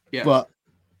 Yeah. But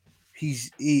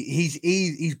he's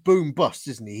boom bust,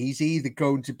 isn't he? He's either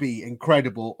going to be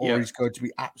incredible or he's going to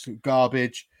be absolute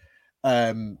garbage.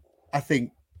 I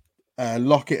think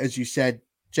Lockett, as you said,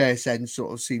 JSN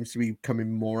sort of seems to be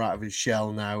coming more out of his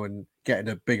shell now and getting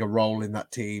a bigger role in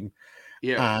that team.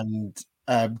 Yeah. And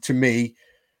to me,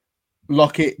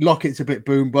 Lockett's a bit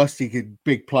boom bust. He could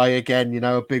big play again,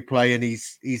 a big play, and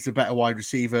he's the better wide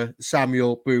receiver.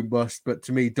 Samuel, boom bust, but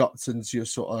to me, Dotson's your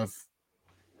sort of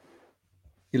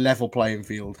your level playing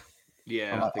field.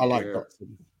 Yeah, I like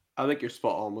Dotson. I think you're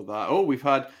spot on with that. Oh, we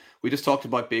just talked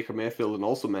about Baker Mayfield and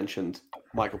also mentioned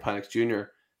Michael Penix Jr.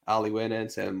 Ali went in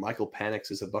saying Michael Penix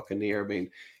is a Buccaneer. I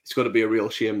mean, it's going to be a real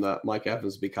shame that Mike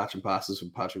Evans will be catching passes from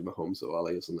Patrick Mahomes so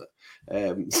early, isn't it?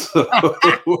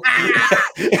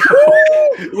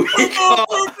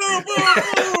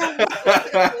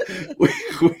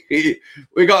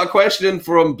 We got a question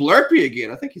from Blurpy again.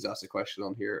 I think he's asked a question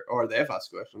on here, or they've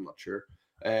asked a question, I'm not sure,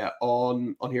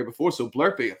 on here before. So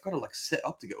Blurpy, I've got to sit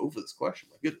up to get over this question.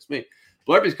 My goodness me.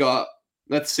 Blurpy's got,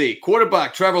 let's see,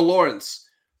 quarterback Trevor Lawrence.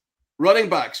 Running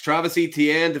backs, Travis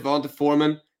Etienne, Devonta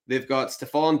Foreman. They've got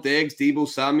Stephon Diggs, Deebo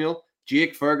Samuel,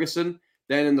 Jake Ferguson.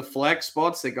 Then in the flex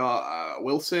spots, they got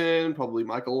Wilson, probably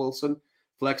Michael Wilson.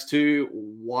 Flex 2,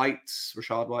 White,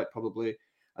 Rashad White, probably.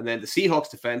 And then the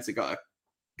Seahawks defense, they got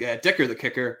Dicker, the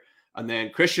kicker. And then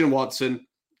Christian Watson,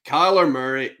 Kyler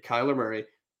Murray,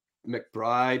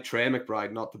 McBride, Trey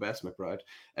McBride, not the best McBride.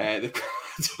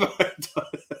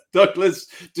 Douglas,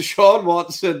 Deshaun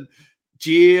Watson,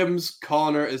 James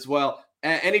Conner as well.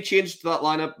 Any change to that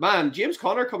lineup? Man, James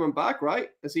Conner coming back, right?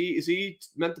 Is he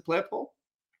meant to play, Paul?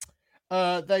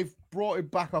 They've brought him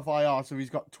back off IR, so he's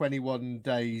got 21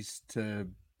 days to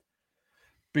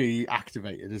be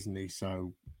activated, isn't he?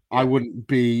 So yeah. I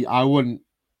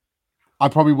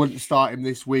probably wouldn't start him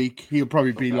this week. He'll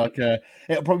probably be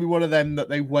it'll probably be one of them that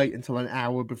they wait until an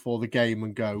hour before the game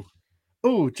and go,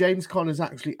 oh, James Conner's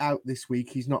actually out this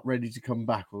week. He's not ready to come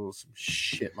back, or some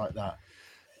shit like that.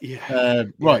 Yeah.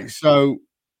 Right. So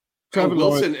Trevor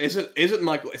Wilson isn't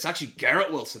Michael. It's actually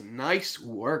Garrett Wilson. Nice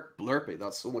work, Blurpy.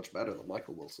 That's so much better than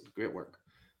Michael Wilson. Great work.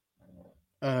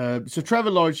 So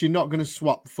Trevor Lawrence, you're not going to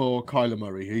swap for Kyler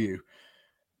Murray, are you?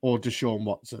 Or Deshaun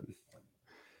Watson?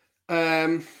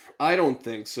 I don't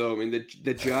think so. I mean,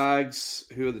 the Jags,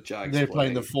 who are the Jags? They're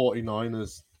playing the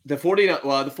 49ers. The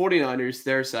 49ers,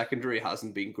 their secondary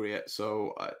hasn't been great,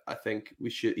 so I think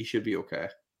he should be okay.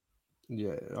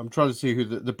 Yeah, I'm trying to see who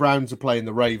the Browns are playing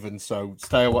the Ravens, so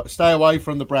stay away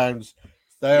from the Browns.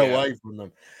 Stay away from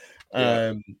them.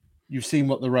 Yeah. You've seen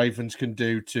what the Ravens can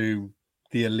do to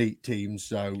the elite teams.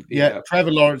 So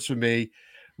Trevor Lawrence for me,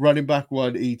 running back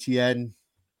 1, ETN.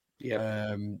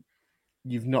 Yeah.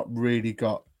 You've not really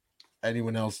got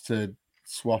anyone else to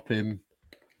swap him.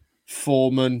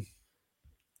 Foreman.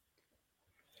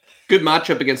 Good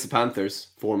matchup against the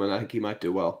Panthers. Foreman, I think he might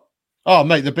do well. Oh,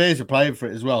 mate, the Bears are playing for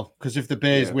it as well. Because if the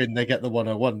Bears win, they get the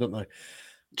 101, don't they?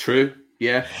 True.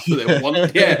 Yeah. So they want.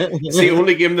 Yeah. It's the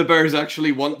only game the Bears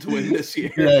actually want to win this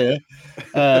year.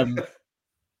 Yeah.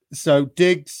 So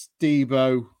Diggs,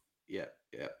 Debo. Yeah.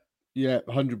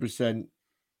 100%.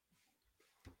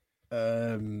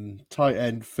 Tight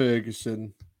end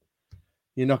Ferguson.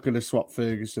 You're not going to swap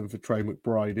Ferguson for Trey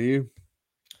McBride, are you?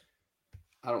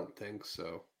 I don't think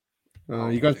so.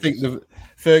 You got to think the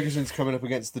Ferguson's coming up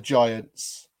against the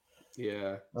Giants.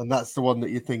 Yeah. And that's the one that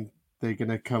you think they're going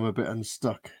to come a bit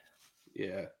unstuck.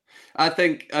 Yeah. I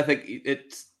think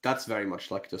that's very much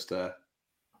like just a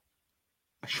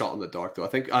shot in the dark, though. I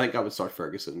think I would start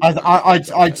Ferguson. I'd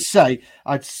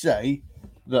say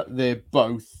that they're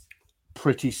both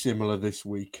pretty similar this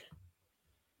week.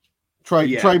 Trey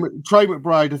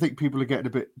McBride, I think people are getting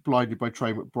a bit blinded by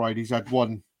Trey McBride. He's had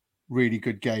one really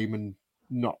good game and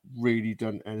not really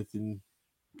done anything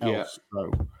else.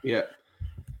 Yeah.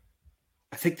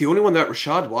 I think the only one that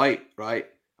Rashad White, right?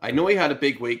 I know he had a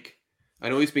big week. I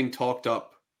know he's been talked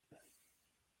up,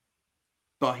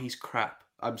 but he's crap.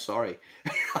 I'm sorry.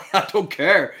 I don't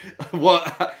care. Isn't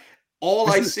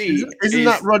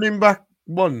that running back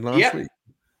one last week?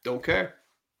 Don't care.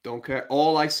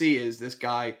 All I see is this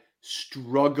guy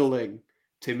struggling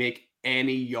to make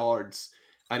any yards.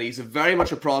 And he's very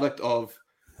much a product of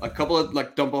a couple of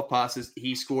like dump off passes.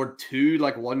 He scored 2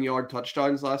 like 1-yard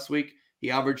touchdowns last week. He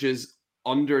averages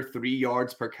under 3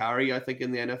 yards per carry, I think,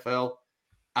 in the NFL.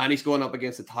 And he's going up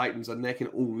against the Titans, and they can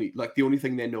the only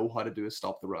thing they know how to do is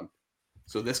stop the run.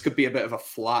 So this could be a bit of a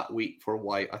flat week for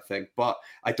White, I think. But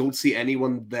I don't see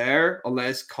anyone there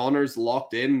unless Connor's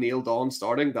locked in, nailed on,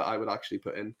 starting, that I would actually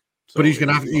put in. So but he's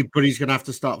gonna have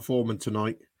to start Foreman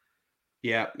tonight.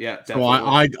 Yeah,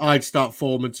 definitely. So I'd start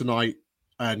Foreman tonight,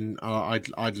 and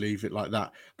I'd leave it like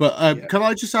that. But can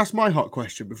I just ask my hot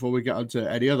question before we get on to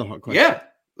any other hot questions? Yeah,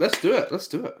 let's do it.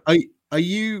 Are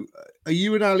you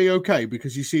and Ali okay?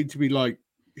 Because you seem to be like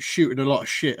shooting a lot of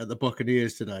shit at the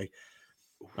Buccaneers today,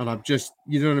 and I'm just,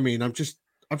 you know what I mean. I'm just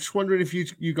wondering if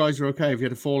you guys are okay. Have you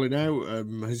had a falling out?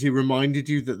 Has he reminded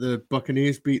you that the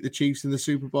Buccaneers beat the Chiefs in the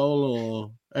Super Bowl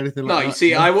or anything like that? No, you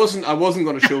see, I wasn't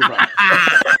going to show that.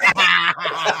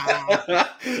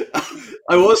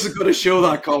 I wasn't going to show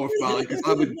that comment, Valley, because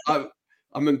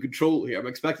I'm in control here. I'm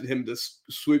expecting him to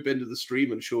swoop into the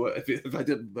stream and show it if I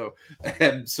didn't, though.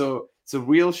 So it's a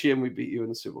real shame we beat you in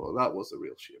the Super Bowl. That was a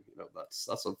real shame.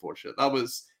 That's unfortunate. That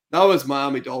was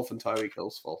Miami Dolphin Tyreek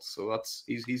Hill's fault. So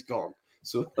he's gone.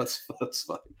 So that's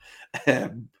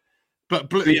fine. But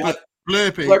Blurpy,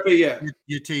 yeah.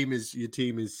 Your team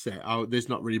is set. There's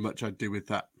not really much I'd do with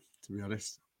that, to be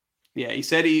honest. Yeah, he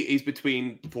said he's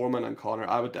between Foreman and Connor.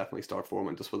 I would definitely start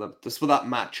Foreman just for that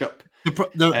matchup.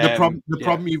 The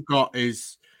problem you've got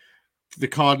is the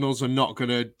Cardinals are not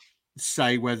going to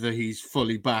say whether he's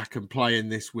fully back and playing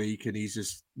this week, and he's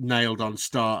just nailed on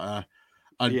starter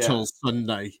until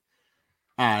Sunday.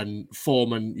 And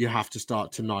Foreman, you have to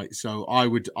start tonight. So I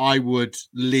would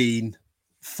lean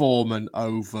Foreman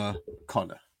over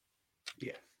Connor.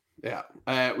 Yeah.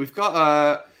 We've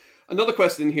got another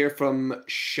question here from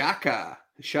Shaka.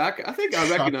 I think I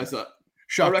recognize that.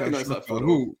 I recognize that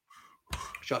photo.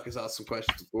 Shaka's asked some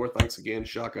questions before. Thanks again,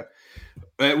 Shaka.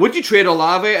 Would you trade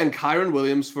Olave and Kyron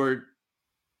Williams for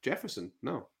Jefferson?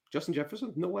 No. Justin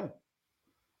Jefferson? No way.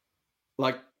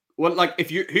 If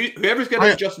whoever's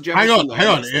getting Justin Jefferson...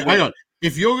 Hang on.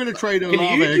 If you're going to trade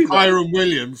Olave and Kyron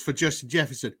Williams for Justin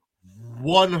Jefferson,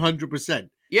 100%.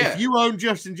 Yeah. If you own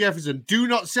Justin Jefferson, do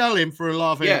not sell him for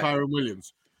Olave and Kyron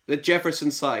Williams. The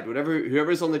Jefferson side,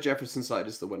 whoever's on the Jefferson side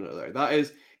is the winner there. That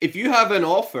is, if you have an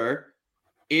offer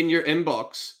in your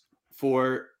inbox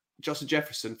for Justin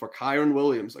Jefferson, for Kyron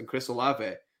Williams and Chris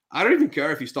Olave, I don't even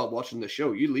care if you stop watching the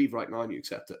show. You leave right now and you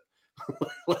accept it.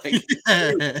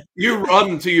 You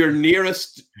run to your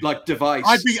nearest device.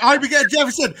 I'd be getting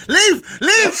Jefferson. Leave,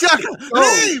 Shaka,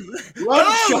 leave. Run,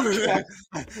 Shaka.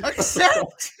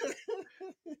 Accept.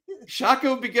 Shaka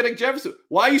would be getting Jefferson.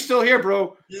 Why are you still here,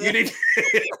 bro? Yeah. You need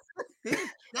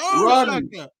run.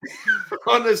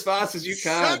 Run as fast as you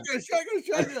can.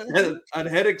 Shaka. And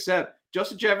hit accept.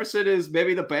 Justin Jefferson is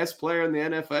maybe the best player in the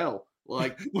NFL.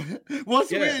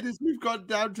 What's weird is we've gone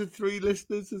down to 3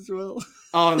 listeners as well.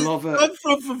 Oh, I love it. I'm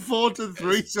from 4 to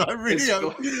 3, so I really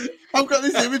I've got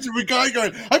this image of a guy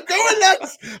going, I'm going,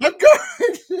 lads! I'm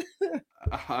going!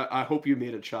 I hope you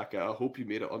made it, Shaka. I hope you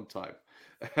made it on time.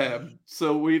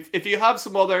 So if you have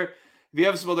some other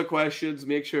questions,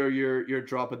 make sure you're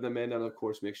dropping them in, and of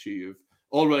course make sure you've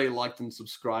already liked and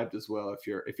subscribed as well if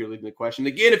you're leaving a question.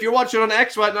 Again, if you're watching on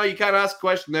X right now, you can't ask a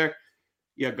question there.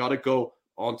 You gotta go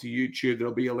onto YouTube.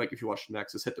 There'll be a link if you're watching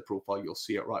X. Just hit the profile, you'll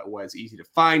see it right away. It's easy to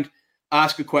find.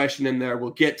 Ask a question in there.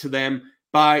 We'll get to them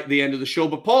by the end of the show.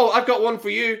 But Paul, I've got one for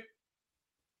you.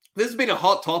 This has been a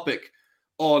hot topic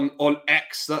on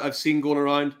X that I've seen going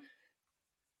around.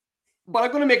 But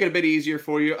I'm going to make it a bit easier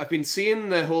for you. I've been seeing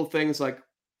the whole thing is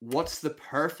what's the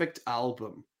perfect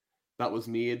album that was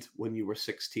made when you were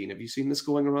 16? Have you seen this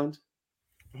going around?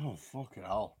 Oh, fucking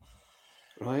hell.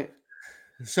 Right.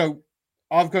 So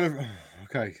I've got to.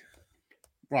 Okay.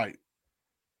 Right.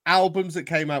 Albums that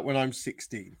came out when I'm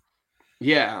 16.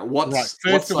 Yeah. Right.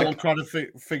 First of all, trying to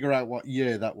figure out what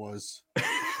year that was.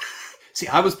 See,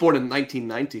 I was born in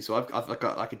 1990, so I've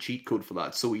got like a cheat code for that.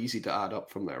 It's so easy to add up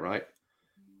from there, right?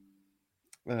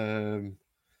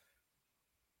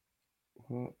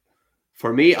 What?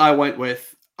 For me, I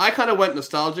kind of went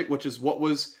nostalgic, which is what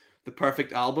was the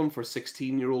perfect album for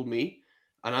 16-year-old me.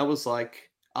 And I was like,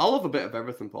 I'll love a bit of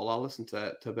everything, Paul. I'll listen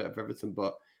to a bit of everything.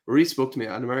 But what really spoke to me,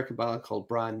 an American band called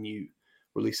Brand New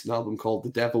released an album called The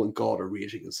Devil and God Are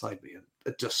Raging Inside Me. And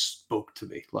it just spoke to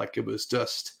me. Like it was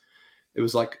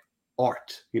like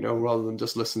art, rather than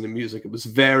just listening to music. It was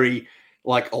very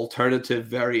like alternative,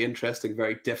 very interesting,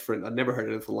 very different. I'd never heard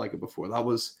anything like it before. That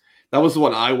was the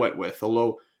one I went with,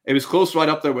 although it was close right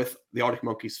up there with the Arctic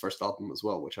Monkeys' first album as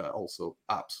well, which I also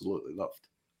absolutely loved.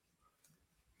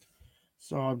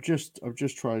 So I've just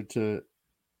tried to.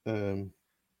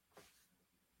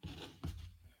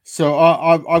 So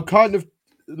I'm kind of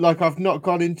like I've not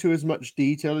gone into as much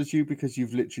detail as you because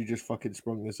you've literally just fucking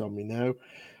sprung this on me now.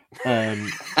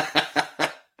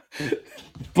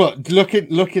 But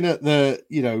looking at the,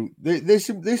 there's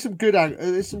some good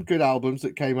albums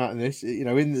that came out in this,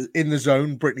 in the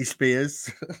zone, Britney Spears.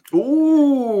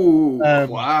 Ooh,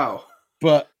 wow!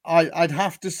 But I'd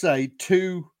have to say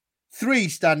 3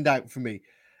 stand out for me.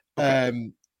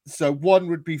 Okay. So one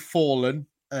would be Fallen,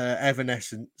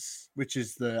 Evanescence, which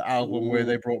is the album where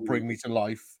they brought Bring Me to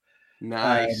Life.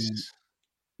 Nice.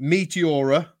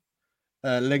 Meteora,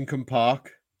 Linkin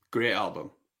Park. Great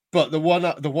album. But the one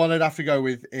I'd have to go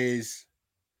with is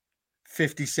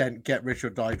 50 Cent, Get Rich or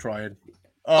Die Trying.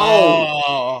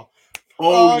 Oh,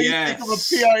 yes. You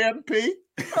think I'm a PIMP?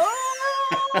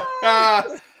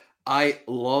 Oh! I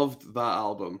loved that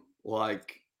album.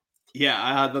 Like, yeah,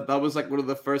 I had that was like one of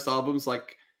the first albums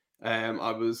like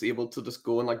I was able to just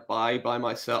go and like buy by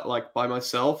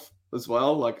myself as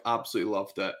well. Like, absolutely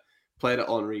loved it. Played it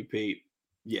on repeat.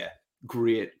 Yeah,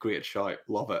 great shout.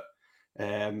 Love it.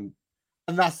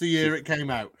 And that's the year it came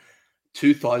out.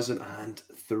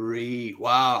 2003.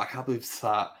 Wow, I can't believe it's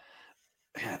that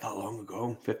long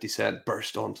ago. 50 Cent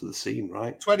burst onto the scene,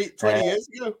 right? 20 years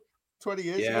ago. 20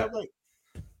 years ago, mate.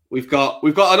 We've got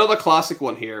another classic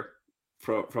one here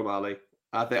from Ali.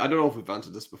 I don't know if we've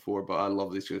answered this before, but I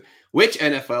love these two. Which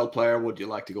NFL player would you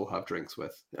like to go have drinks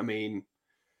with? I mean,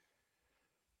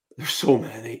 there's so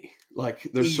many. Like,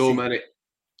 there's Easy. so many.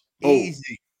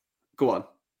 Easy. Go on.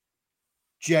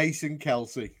 Jason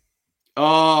Kelsey.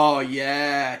 Oh,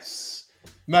 yes.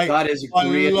 Mate, that is a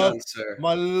great answer.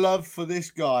 My love for this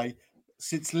guy,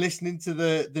 since listening to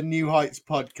the New Heights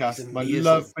podcast, my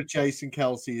love for Jason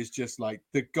Kelsey is just like,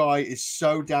 the guy is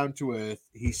so down to earth.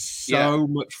 He's so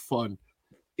much fun.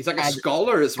 He's like a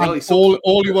scholar as well.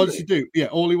 All he wants to do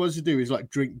is like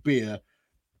drink beer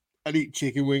and eat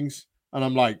chicken wings. And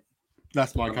I'm like,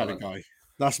 that's my kind of guy.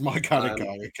 That's my kind of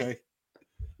guy, okay?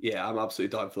 Yeah, I'm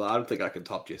absolutely down for that. I don't think I can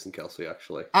top Jason Kelsey,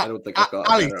 actually. I don't think I've got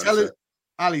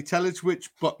Ali, tell us which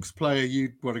Bucks player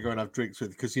you'd want to go and have drinks with,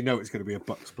 because you know it's going to be a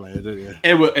Bucks player, don't you?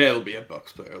 It'll be a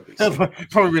Bucks player. It'll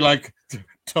probably be like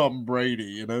Tom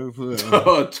Brady,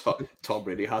 Tom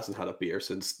Brady hasn't had a beer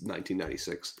since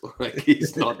 1996. Like,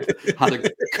 he's not had a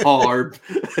carb.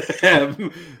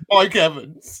 Mike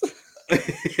Evans.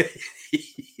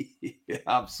 Yeah,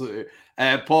 absolutely.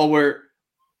 Paul, we're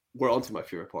on to my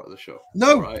favorite part of the show.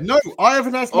 No, I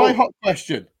haven't asked my hot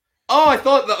question. Oh, I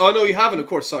thought that. Oh no, you haven't. Of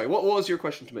course, sorry. What was your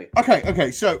question to me? Okay.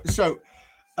 So,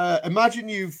 imagine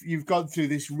you've gone through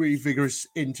this really vigorous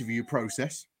interview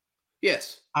process.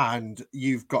 Yes. And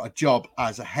you've got a job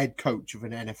as a head coach of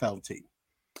an NFL team.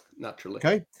 Naturally.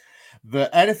 Okay. The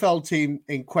NFL team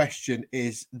in question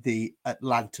is the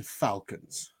Atlanta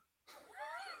Falcons.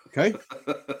 Okay.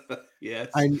 Yes.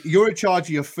 And you're in charge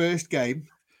of your first game,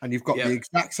 and you've got the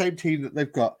exact same team that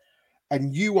they've got,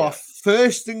 and you are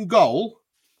first and goal.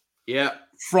 Yeah.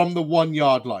 From the 1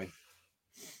 yard line.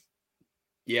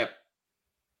 Yep.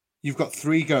 You've got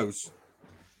 3 goes.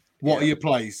 What are your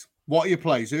plays?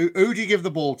 Who do you give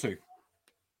the ball to?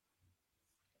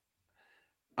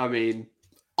 I mean,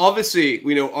 obviously,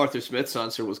 we know Arthur Smith's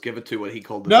answer was given to what he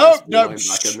called the best line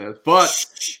back in there. But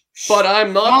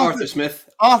I'm not Arthur Smith.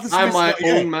 I'm my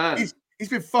own man. He's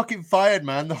been fucking fired,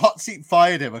 man. The hot seat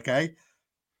fired him, okay?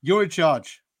 You're in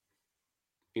charge.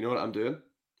 You know what I'm doing?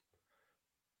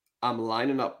 I'm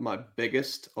lining up my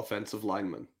biggest offensive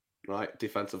lineman, right?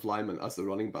 Defensive lineman as the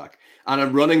running back. And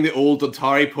I'm running the old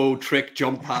Atari Poe trick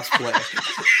jump pass play.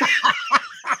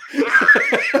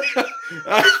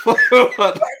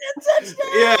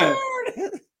 Yeah.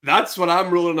 that's what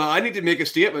I'm ruling out. I need to make a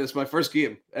statement. It's my first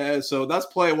game. So that's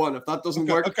play one. If that doesn't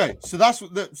work. Okay. So that's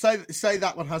what say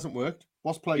that one hasn't worked.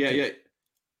 What's play two? Yeah.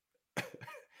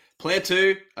 Play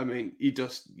two. I mean, you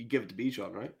give it to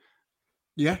Bijan, right?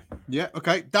 Yeah.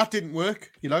 Okay. That didn't work.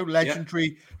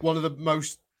 Legendary, one of the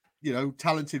most,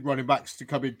 talented running backs to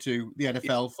come into the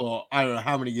NFL for I don't know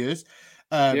how many years.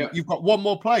 You've got one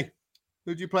more play.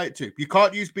 Who do you play it to? You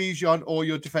can't use Bijan or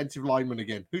your defensive lineman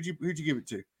again. Who'd you give it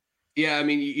to? Yeah, I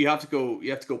mean, you have to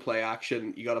go play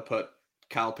action. You got to put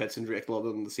Kyle Pitts and Drake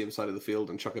London on the same side of the field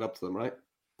and chuck it up to them, right?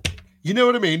 You know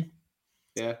what I mean?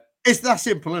 Yeah. It's that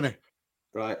simple, isn't it?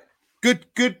 Right. Good.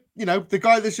 The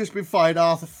guy that's just been fired,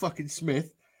 Arthur fucking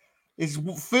Smith, is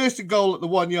first and goal at the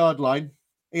 1 yard line.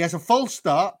 He has a false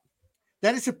start.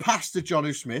 Then it's a pass to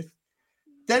Jonnu Smith.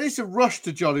 Then it's a rush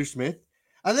to Jonnu Smith.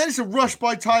 And then it's a rush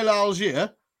by Tyler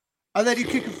Algier. And then you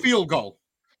kick a field goal.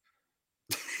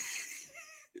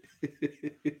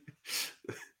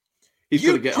 He's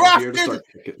going to get out here to start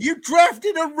kicking. You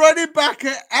drafted a running back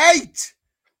at 8.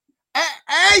 At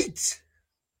 8.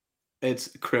 It's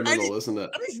criminal, isn't it?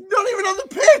 And he's not even on the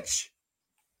pitch.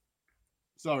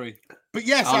 Sorry. But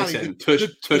yes, Ali,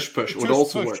 tush push would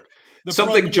also work.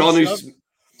 Something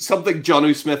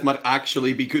Jonnu Smith might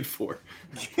actually be good for.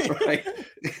 Right?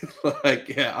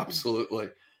 Absolutely.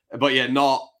 But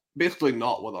basically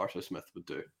not what Arthur Smith would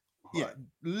do. Yeah,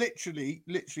 literally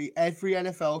every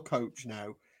NFL coach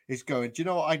now is going, do you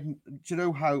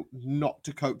know how not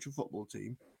to coach a football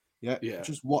team? Yeah.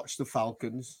 Just watch the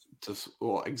Falcons. Just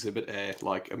Exhibit A,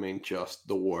 just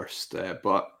the worst.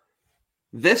 But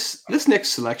this next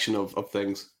selection of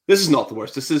things, this is not the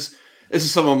worst. This is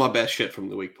some of my best shit from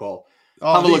the week, Paul.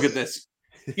 Have a look at this.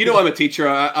 I'm a teacher.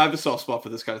 I have a soft spot for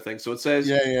this kind of thing. So it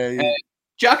says,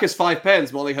 Jack has 5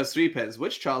 pens, Molly has 3 pens.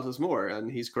 Which child has more?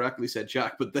 And he's correctly said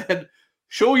Jack. But then,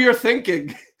 show your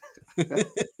thinking.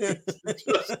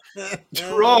 Just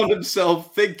drawn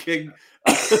himself thinking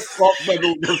at the top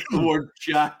middle with the word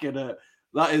Jack in it.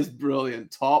 That is brilliant.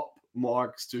 Top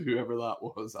marks to whoever that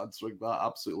was answering that.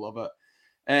 Absolutely love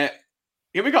it.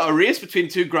 Here we got a race between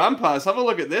two grandpas. Have a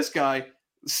look at this guy.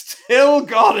 Still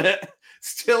got it.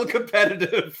 Still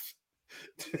competitive.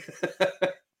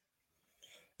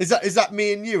 Is that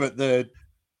me and you at the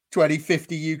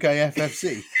 2050 UK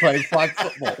FFC playing flag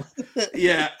football?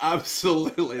 Yeah,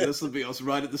 absolutely. This will be us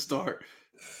right at the start.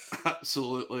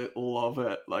 Absolutely love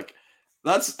it.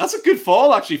 That's a good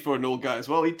fall actually for an old guy as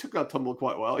well. He took that tumble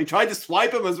quite well. He tried to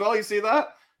swipe him as well. You see that?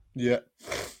 Yeah.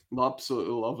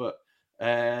 Absolutely love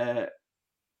it.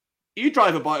 You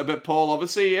drive about a bit, Paul.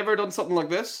 Obviously, you ever done something like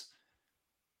this?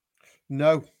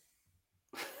 No.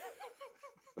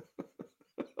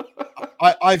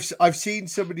 I've seen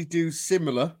somebody do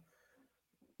similar,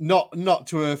 not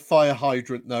to a fire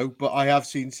hydrant though, but I have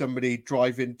seen somebody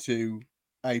drive into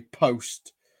a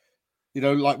post,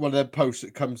 like one of them posts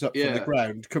that comes up from the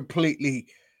ground, completely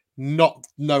not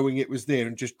knowing it was there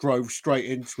and just drove straight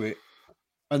into it,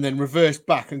 and then reversed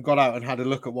back and got out and had a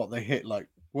look at what they hit. Like,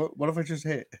 what have I just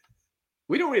hit?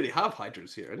 We don't really have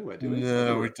hydrants here anyway, do we?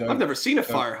 No, we don't. I've never seen a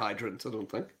fire hydrant, I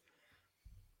don't think.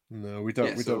 No, we don't.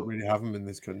 Yeah, we don't really have them in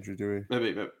this country, do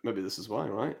we? Maybe this is why,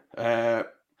 right?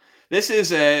 This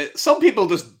is some people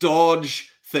just dodge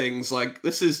things. Like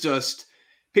this is just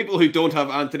people who don't have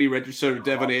Anthony Richardson or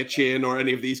Devon Achane or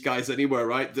any of these guys anywhere,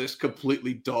 right? Just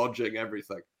completely dodging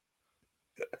everything.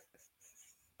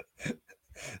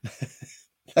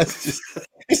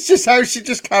 It's just how she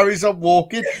just carries on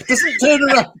walking. Doesn't turn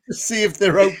around to see if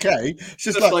they're okay. It's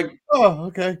just like, oh,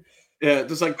 okay. Yeah,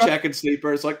 just like checking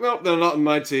sleepers. Like, nope, they're not in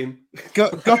my team.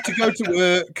 Got to go to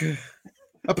work.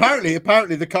 Apparently,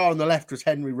 the car on the left was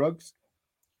Henry Ruggs.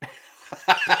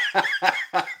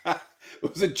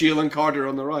 Was it Jalen Carter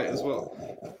on the right as well?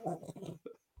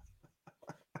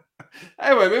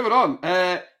 Anyway, moving on.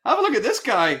 Have a look at this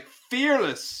guy.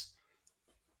 Fearless.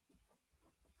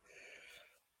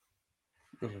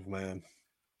 Oh, man.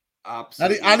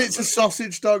 Absolutely. And it's a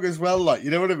sausage dog as well, like, you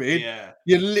know what I mean? Yeah.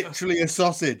 You're literally a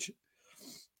sausage.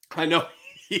 I know.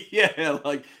 Yeah,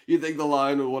 like, you think the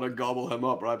lion would want to gobble him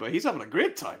up, right? But he's having a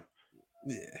great time.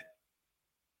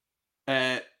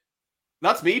 Yeah.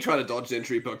 That's me trying to dodge the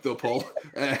injury bug, though, Paul.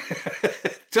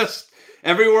 Just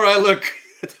everywhere I look,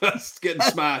 just getting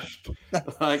smashed.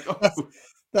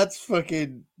 That's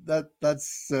fucking...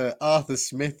 That's Arthur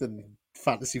Smith and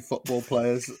fantasy football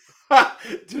players.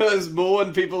 Just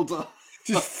mowing people down.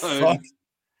 Just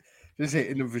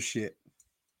hitting them for shit.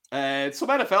 Some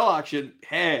NFL action.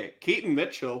 Hey, Keaton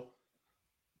Mitchell.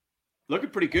 Looking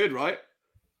pretty good, right?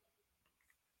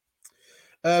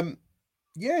 Yeah,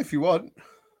 if you want.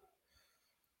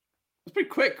 It's pretty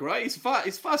quick, right? He's a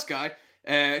fast guy.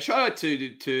 Shout out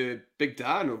to Big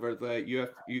Dan over at the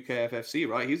UKFFC,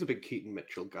 right? He's a big Keaton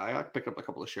Mitchell guy. I picked up a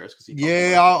couple of shares because he.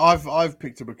 Yeah, I've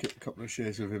picked up a couple of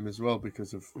shares of him as well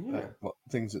because of what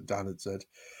things that Dan had said.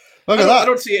 Look at that! I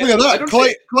don't see it. Look at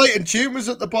that! Clayton Tune was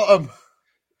at the bottom.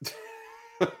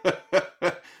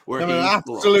 Where an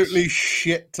absolutely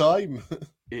shit time.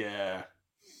 Yeah.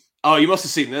 Oh, you must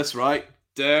have seen this, right?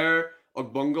 There,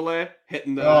 Ogbongole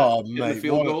hitting the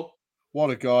field goal.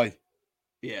 What a guy!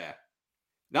 Yeah,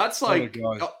 that's like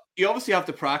you obviously have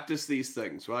to practice these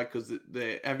things, right? Because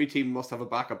every team must have a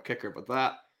backup kicker, but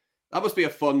that must be a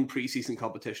fun preseason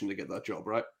competition to get that job,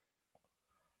 right?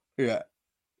 Yeah,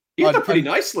 he did that pretty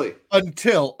nicely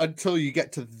until you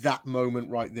get to that moment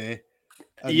right there,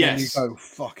 and then you go,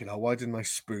 "Fucking hell! Why didn't I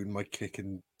spoon my kick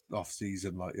in off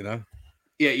season?" Like, you know.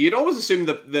 Yeah, you'd always assume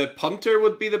that the punter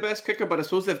would be the best kicker, but I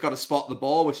suppose they've got to spot the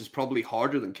ball, which is probably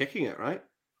harder than kicking it, right?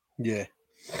 Yeah.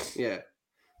 Yeah.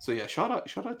 So yeah, shout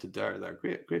out to Dare there.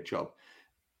 Great job.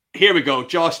 Here we go,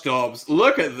 Josh Dobbs.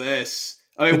 Look at this.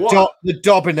 I mean, the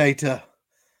Dobbinator.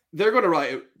 They're going to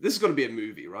write it. This is going to be a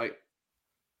movie, right?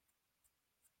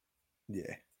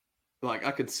 Yeah. Like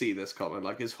I could see this coming.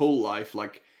 Like his whole life,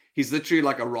 like he's literally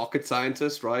like a rocket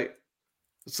scientist, right?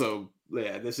 So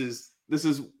yeah, this is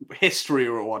history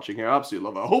we're watching here. I absolutely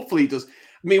love it. Hopefully he does. I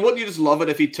mean, wouldn't you just love it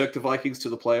if he took the Vikings to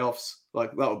the playoffs?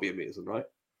 Like that would be amazing, right?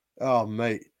 Oh,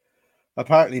 mate.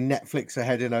 Apparently Netflix are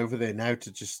heading over there now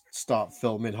to just start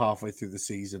filming halfway through the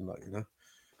season, like, you know.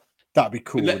 That'd be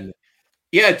cool, wouldn't it?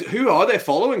 Yeah, who are they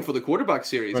following for the quarterback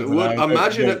series?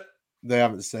 They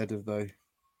haven't said, have they?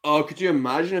 Oh, could you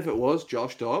imagine if it was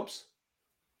Josh Dobbs?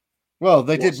 Well,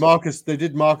 they did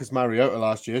Marcus Mariota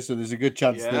last year, so there's a good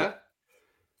chance that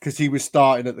because he was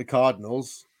starting at the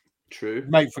Cardinals. True.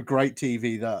 Made for great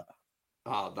TV, that.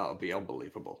 Oh, that would be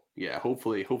unbelievable. Yeah,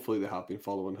 hopefully they have been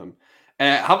following him.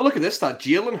 Have a look at this stat.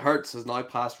 Jalen Hurts has now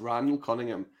passed Randall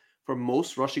Cunningham for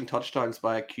most rushing touchdowns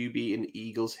by a QB in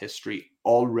Eagles history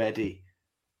already.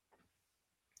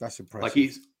 That's impressive. Like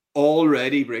he's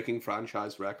already breaking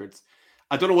franchise records.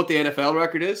 I don't know what the NFL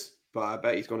record is, but I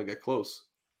bet he's going to get close.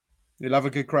 He'll have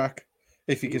a good crack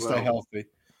if he can stay healthy.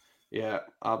 Yeah,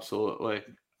 absolutely.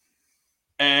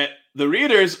 The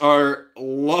Raiders are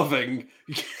loving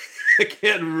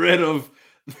getting rid of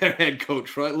their head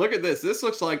coach, right? Look at this. This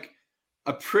looks like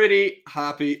a pretty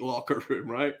happy locker room,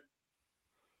 right?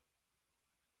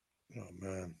 Oh,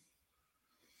 man.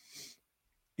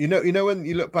 You know when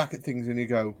you look back at things and you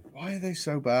go, why are they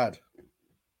so bad?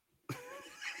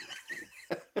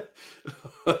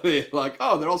 Like,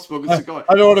 oh, they're all smoking cigars.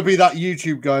 I don't want to be that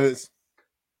YouTube guy that's...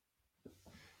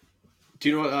 Do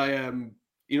you know what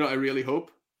I really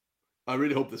hope? I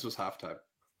really hope this was halftime.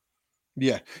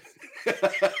 Yeah.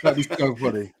 That'd be so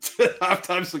funny.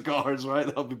 Halftime cigars, right?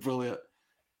 That'll be brilliant.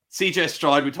 CJ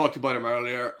Stroud, we talked about him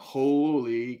earlier.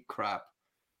 Holy crap.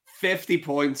 50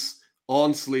 points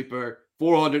on Sleeper,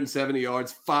 470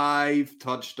 yards, 5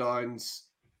 touchdowns.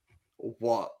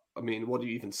 What? I mean, what do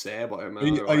you even say about him?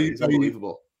 He's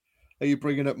unbelievable. Are you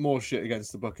bringing up more shit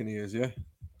against the Buccaneers, yeah?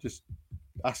 Just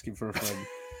asking for a friend.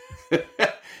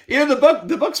 Yeah,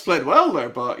 the Bucks played well there,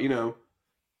 but,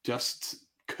 just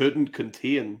couldn't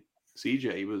contain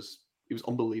CJ. He was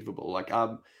unbelievable. Like,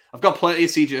 I've got plenty of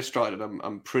CJ Stroud, and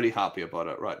I'm pretty happy about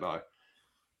it right now.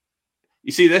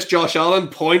 You see this, Josh Allen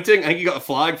pointing? I think he got a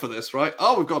flag for this, right?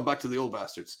 Oh, we've gone back to the old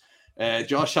bastards.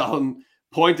 Josh Allen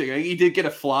pointing. I think he did get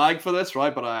a flag for this,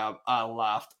 right? But I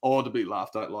audibly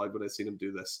laughed out loud when I seen him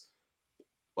do this.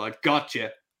 Like,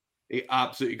 gotcha. He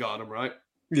absolutely got him, right?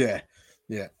 Yeah.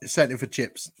 Sent him for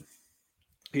chips.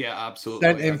 Yeah, absolutely.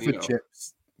 Sent him for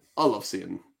chips. I love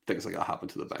seeing things like that happen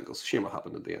to the Bengals. Shame what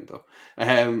happened at the end, though.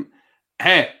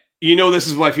 Hey, this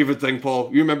is my favorite thing,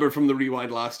 Paul. You remember from the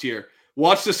rewind last year.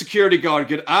 Watch the security guard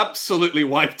get absolutely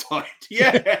wiped out.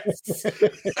 Yes.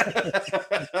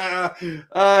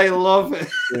 I love it.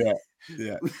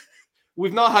 Yeah.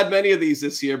 We've not had many of these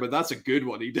this year, but that's a good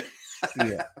one. He did.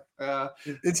 Yeah.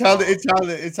 It's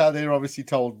how they're obviously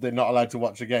told they're not allowed to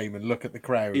watch a game and look at the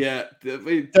crowd. Yeah.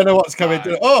 Don't know what's coming.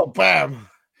 Oh, bam.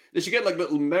 They should get like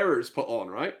little mirrors put on,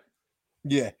 right?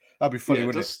 Yeah. That'd be funny,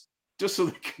 wouldn't it? Just so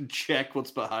they can check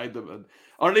what's behind them.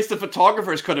 Or at least the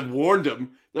photographers could have warned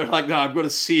them. They're like, no, I'm going to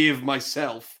save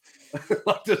myself.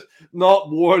 Like, just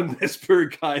not warn this poor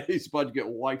guy. He's about to get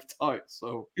wiped out.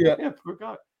 So, yeah, poor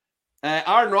guy.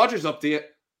 Aaron Rodgers update.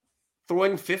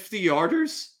 Throwing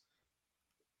 50-yarders?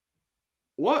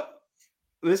 What?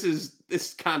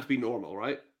 This can't be normal,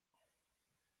 right?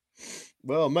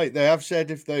 Well, mate, they have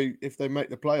said if they make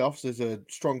the playoffs, there's a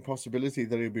strong possibility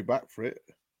that he'll be back for it.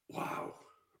 Wow.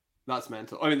 That's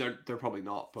mental. I mean, they're probably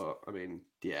not, but I mean,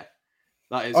 yeah.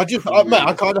 That is. I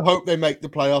kind of hope they make the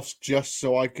playoffs just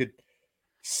so I could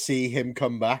see him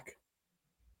come back.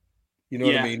 You know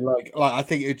what I mean? Like I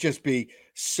think it'd just be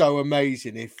so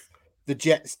amazing if the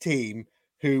Jets team,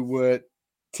 who were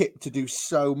tipped to do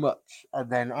so much, and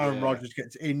then Aaron Rodgers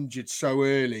gets injured so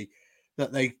early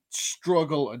that they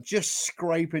struggle and just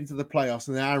scrape into the playoffs,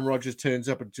 and then Aaron Rodgers turns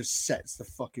up and just sets the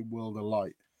fucking world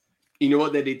alight. You know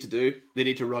what they need to do? They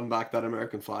need to run back that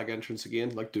American flag entrance again.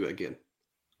 Like, do it again.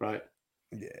 Right?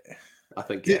 Yeah. I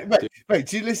think, Wait,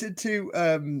 do you listen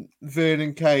to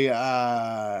Vernon Kay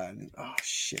and... Oh,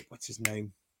 shit, what's his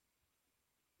name?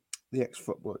 The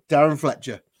ex-footballer. Darren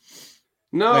Fletcher.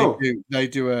 No. They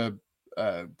do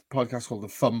a podcast called The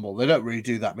Fumble. They don't really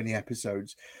do that many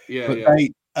episodes. But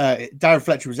Darren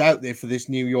Fletcher was out there for this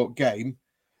New York game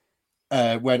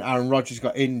when Aaron Rodgers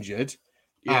got injured.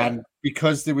 Yeah. And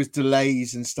because there was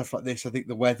delays and stuff like this, I think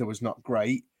the weather was not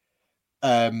great.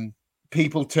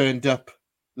 People turned up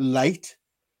late.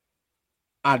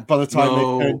 And by the time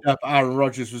they turned up, Aaron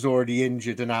Rodgers was already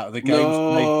injured and out of the game.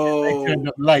 So they turned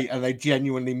up late and they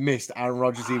genuinely missed Aaron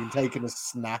Rodgers even taking a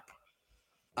snap.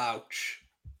 Ouch.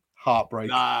 Heartbreak.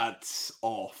 That's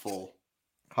awful.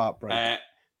 Heartbreak.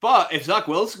 But if Zach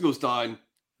Wilson goes down,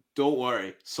 don't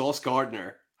worry. Sauce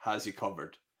Gardner has you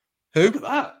covered. Who? Look at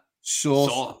that.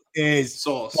 Sauce is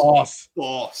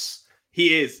boss.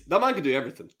 He is. That man can do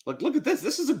everything. Like, look at this.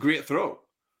 This is a great throw.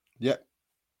 Yep.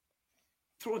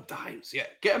 Throw dimes. Yeah.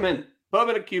 Get him in. Put him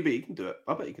in a QB. He can do it.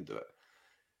 I bet he can do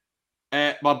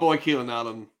it. My boy Keelan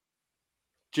Allen.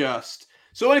 Just...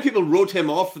 So many people wrote him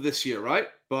off for this year, right?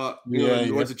 But in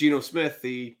the words of Geno Smith,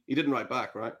 he didn't write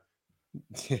back, right?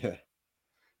 Yeah.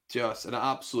 Just an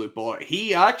absolute boy.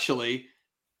 He's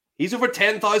over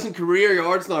 10,000 career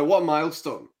yards now. What a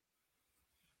milestone.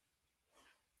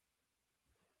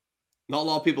 Not a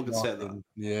lot of people can say that.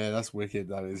 Yeah, that's wicked,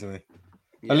 that is, isn't it?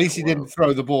 Yeah, at least he didn't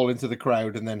throw the ball into the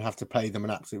crowd and then have to pay them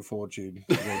an absolute fortune.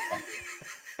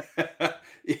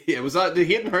 Yeah, was that? Did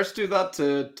Hayden Hurst do that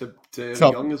to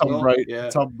Young as well? Brady, yeah.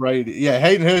 Tom Brady. Yeah,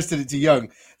 Hayden Hurst did it to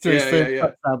Young. Threw his first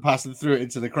touchdown pass and threw it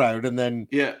into the crowd, and then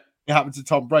it happened to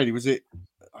Tom Brady. Was it?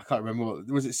 I can't remember.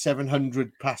 Was it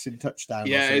 700 passing touchdown?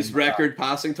 Yeah, his record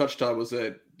passing touchdown was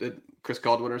did Chris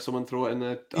Godwin or someone throw it in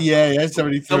the?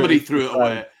 Somebody threw it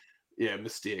away. Yeah,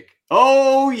 mistake.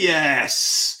 Oh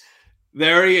yes,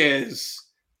 there he is.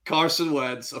 Carson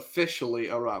Wentz officially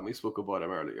around. We spoke about him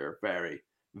earlier. Very,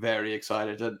 very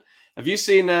excited. And have you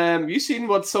seen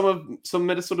what some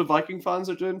Minnesota Viking fans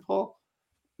are doing, Paul?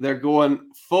 They're going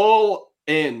all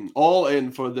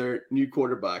in for their new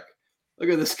quarterback. Look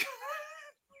at this guy.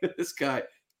 Look at this guy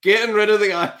getting rid of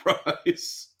the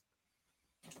eyebrows.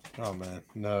 Oh man,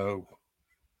 no.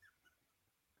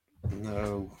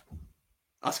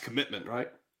 That's commitment, right?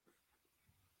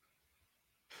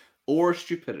 Or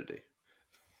stupidity.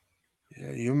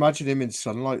 Yeah, you imagine him in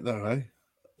sunlight, though, eh?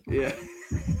 Yeah.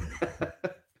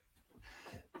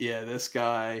 Yeah, this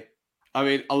guy. I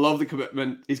mean, I love the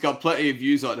commitment. He's got plenty of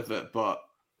views out of it, but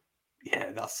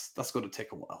yeah, that's going to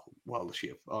take a while to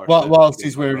shape. Whilst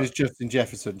he's wearing his Justin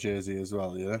Jefferson jersey as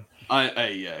well, yeah.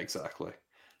 Yeah, exactly.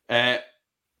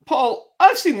 Paul,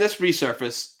 I've seen this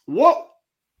resurface.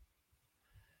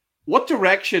 What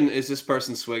direction is this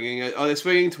person swinging? Are they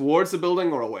swinging towards the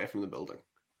building or away from the building?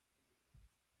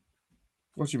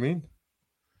 What do you mean?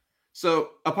 So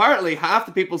apparently half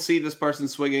the people see this person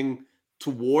swinging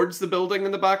towards the building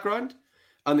in the background,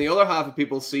 and the other half of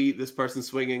people see this person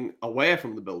swinging away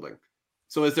from the building.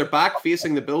 So is their back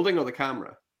facing the building or the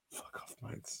camera? Fuck off,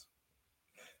 mates.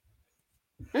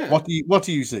 Yeah. What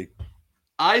do you see?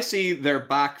 I see their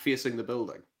back facing the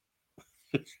building.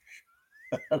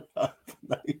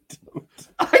 No, you don't.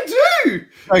 I do.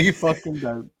 No, you fucking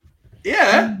don't.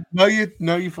 Yeah. No,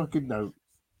 you fucking don't.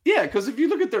 Yeah, because if you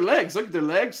look at their legs,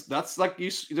 that's like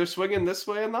they're swinging this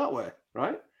way and that way,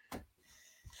 right?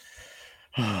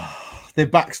 Their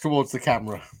backs towards the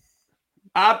camera.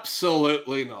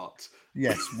 Absolutely not.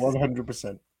 Yes,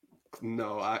 100%.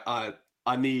 No,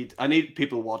 I need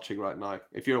people watching right now.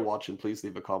 If you're watching, please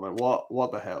leave a comment.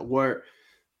 What the hell?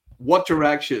 What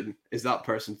direction is that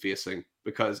person facing?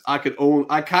 Because I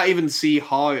can't even see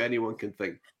how anyone can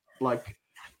think. Like,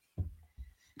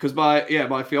 because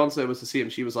my fiance was to see him.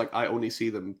 She was like, I only see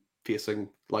them facing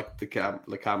like the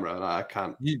camera, and I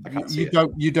can't. You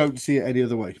don't see it any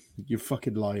other way. You're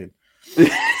fucking lying.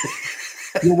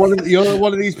 You're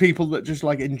one of these people that just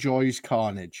like enjoys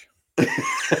carnage.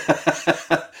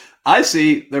 I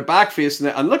see their back facing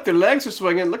it, and look, their legs are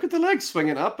swinging. Look at the legs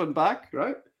swinging up and back,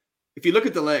 right? If you look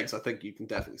at the legs, I think you can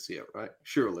definitely see it, right?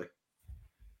 Surely.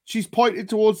 She's pointed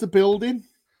towards the building.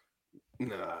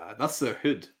 Nah, that's their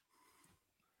hood.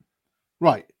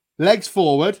 Right. Legs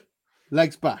forward,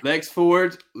 legs back. Legs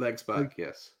forward, legs back.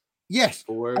 Yes. Yes.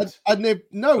 Forward. And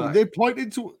they're pointing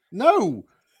to no.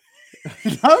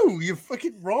 No, you're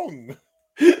fucking wrong.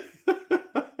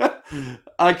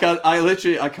 I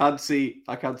can't see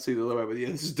the other way with you.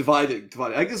 This is dividing. I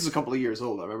think this is a couple of years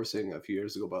old. I remember seeing it a few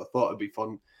years ago, but I thought it'd be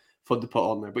fun to put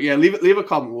on there. But yeah, leave a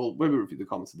comment. We'll maybe review the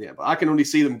comments at the end. But I can only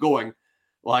see them going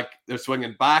like they're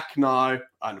swinging back now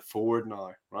and forward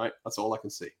now. Right, that's all I can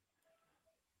see.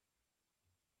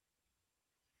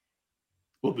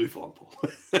 We'll move on, Paul.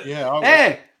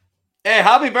 Yeah. Hey,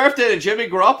 happy birthday to Jimmy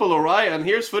Garoppolo, right? And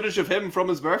here's footage of him from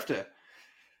his birthday.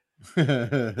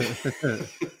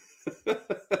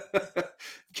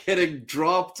 Getting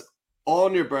dropped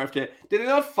on your birthday. Did he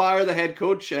not fire the head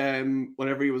coach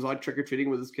whenever he was out trick-or-treating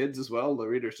with his kids as well? The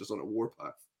Raiders just on a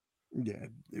warpath. Yeah,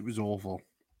 it was awful.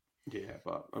 Yeah,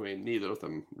 but I mean, neither of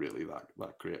them really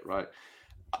that great, right?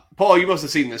 Paul, you must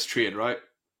have seen this trade, right?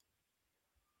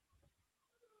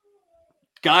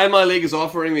 Guy in my league is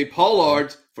offering me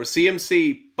Pollard for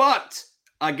CMC, but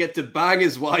I get to bang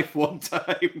his wife one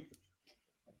time.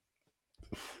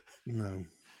 No.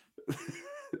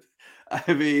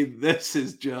 I mean, this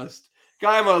is just...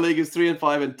 Guy in my league is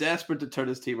 3-5 and desperate to turn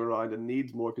his team around and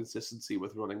needs more consistency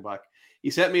with running back.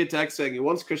 He sent me a text saying he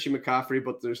wants Christian McCaffrey,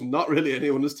 but there's not really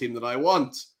anyone on his team that I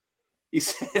want. He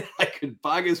said I could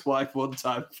bang his wife one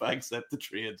time if I accept the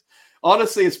trade.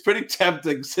 Honestly, it's pretty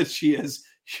tempting since she has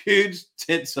huge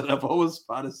tits and I've always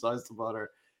fantasized about her.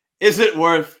 Is it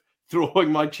worth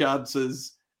throwing my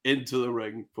chances into the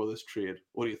ring for this trade?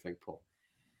 What do you think, Paul?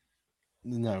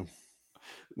 No.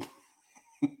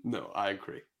 No, I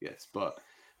agree. Yes, but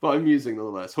amusing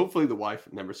nonetheless. Hopefully the wife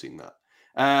never seen that.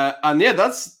 And yeah,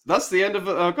 that's the end of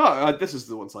it. Oh God, this is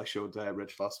the ones I showed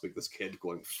Rich last week. This kid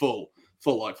going full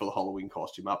out for the Halloween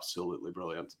costume. Absolutely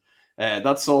brilliant.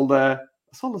 That's all the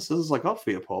scissors I got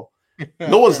for you, Paul.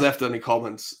 No one's left any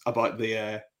comments about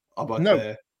the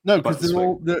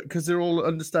because they're all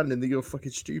understanding that you're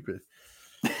fucking stupid.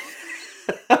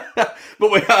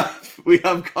 But we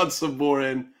have got some more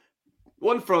in.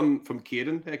 One from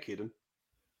Caden. Hey, Caden.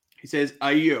 He says,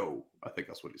 Ayo. I think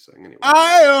that's what he's saying anyway.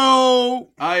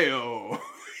 Ayo.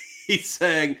 He's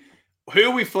saying,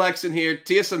 who are we flexing here?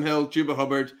 Taysom Hill, Juba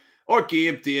Hubbard, or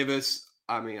Gabe Davis?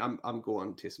 I mean, I'm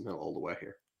going Taysom Hill all the way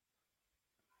here.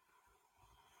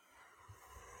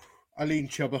 I lean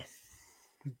Chuba.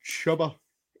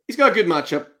 He's got a good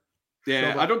matchup.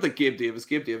 Yeah, I don't think Gabe Davis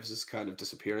is kind of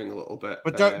disappearing a little bit.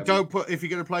 But don't put, if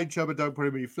you're going to play Chuba, don't put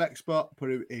him in your flex spot.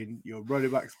 Put him in your running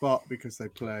back spot because they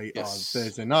play on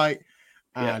Thursday night.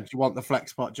 And you want the flex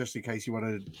spot just in case you want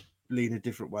to lean a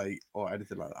different way or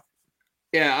anything like that.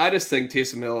 Yeah, I just think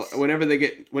Taysom Hill, whenever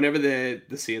the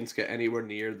Saints get anywhere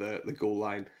near the goal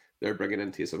line, they're bringing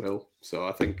in Taysom Hill. So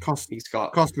I think cost me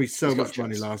so much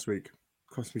money last week.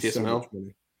 Cost me so much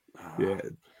money. Yeah.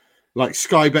 Like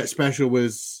Sky Bet special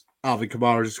was Alvin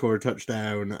Kamara to score a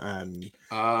touchdown and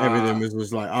everything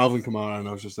was like Alvin Kamara, and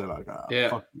I was just there like,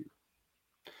 fuck you.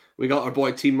 We got our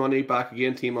boy Team Money back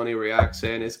again. Team Money React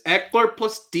saying, is Eckler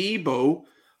plus Debo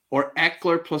or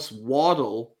Eckler plus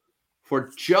Waddle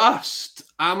for just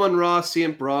Amon-Ra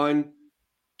St. Brown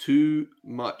too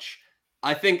much?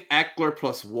 I think Eckler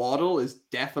plus Waddle is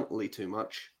definitely too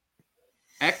much.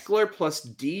 Eckler plus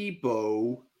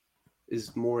Debo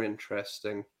is more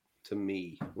interesting to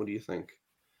me. What do you think?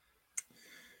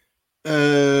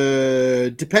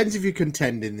 Depends if you're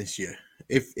contending this year.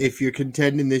 If you're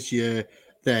contending this year,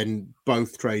 then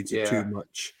both trades are too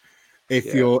much.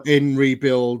 If you're in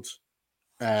rebuild,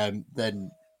 then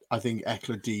I think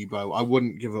Eckler Debo. I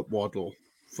wouldn't give up Waddle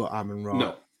for Amon-Ra.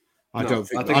 No. I don't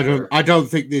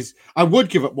think this. I would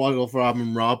give up Waddle for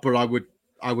Amon-Ra, but I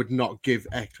would not give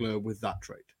Eckler with that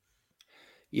trade.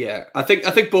 Yeah, I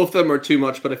think both of them are too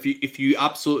much. But if you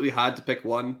absolutely had to pick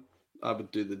one, I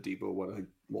would do the Debo one. I think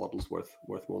Waddle's worth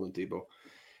more than Debo.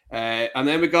 And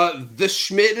then we got the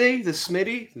Schmitty.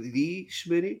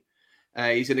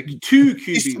 He's in a 2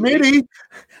 QB.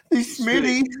 The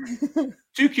Smitty.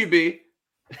 2 QB.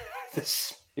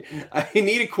 I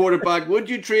need a quarterback. Would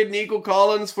you trade Nico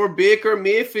Collins for Baker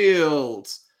Mayfield?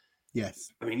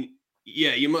 Yes. I mean,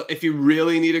 yeah, if you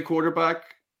really need a quarterback,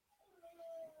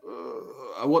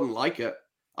 I wouldn't like it.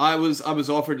 I was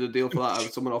offered a deal for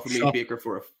that. Someone offered me Baker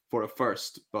for a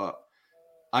first, but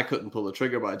I couldn't pull the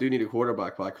trigger. But I do need a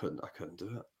quarterback, but I couldn't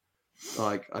do it.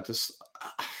 Like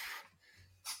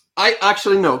I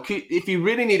actually no. If you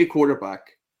really need a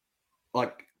quarterback,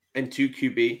 like in 2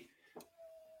 QB,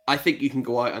 I think you can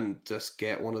go out and just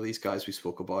get one of these guys we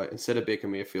spoke about instead of Baker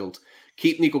Mayfield.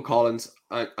 Keep Nico Collins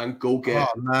and go get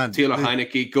Taylor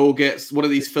Heineke. Go get one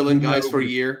of these fill-in guys for a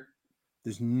year.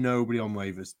 There's nobody on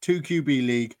waivers. 2 QB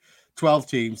league, 12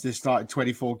 teams. They're starting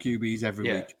 24 QBs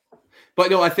every week. But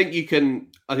no, I think you can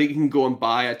go and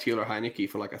buy a Taylor Heineke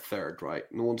for like a third, right?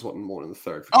 No one's wanting more than the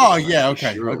third. Oh yeah,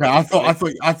 okay, surely, okay. I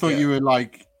thought yeah. you were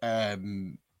like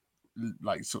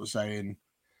sort of saying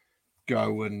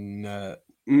go and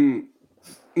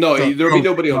no, there'll be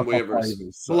nobody on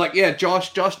waivers. So. But like, yeah,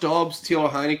 Josh Dobbs, Taylor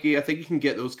Heineke. I think you can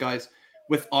get those guys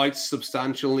without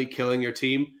substantially killing your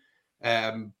team.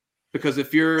 Because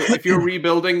if you're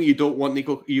rebuilding, you don't want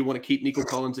Nico. You want to keep Nico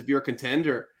Collins. If you're a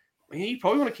contender, you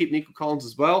probably want to keep Nico Collins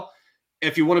as well.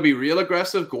 If you want to be real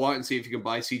aggressive, go out and see if you can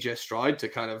buy CJ Stroud to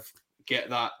kind of get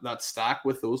that stack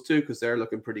with those two because they're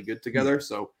looking pretty good together.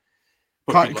 So,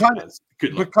 kind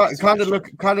of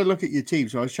look at your team.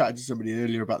 So I was chatting to somebody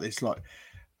earlier about this. Like,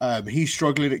 he's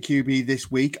struggling at QB this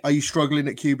week. Are you struggling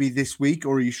at QB this week,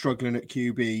 or are you struggling at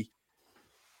QB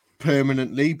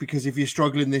permanently? Because if you're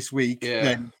struggling this week,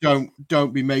 then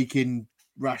don't be making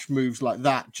rash moves like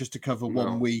that just to cover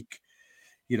 1 week.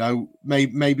 You know,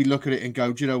 maybe look at it and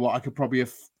go, do you know what? I could probably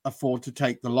afford to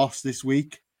take the loss this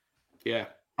week. Yeah.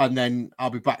 And then I'll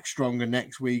be back stronger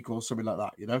next week or something like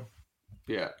that, you know?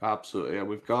 Yeah, absolutely. Yeah,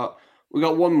 we've got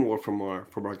one more from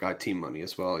our guy Team Money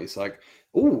as well. He's like,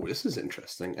 oh, this is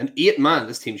interesting. An 8-man,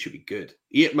 this team should be good.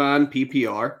 8-man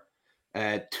PPR,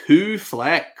 2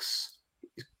 flex.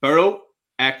 Burrow,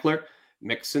 Eckler,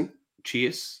 Mixon,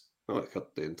 Chase. Oh, I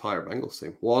got the entire Bengals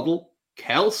thing. Waddle,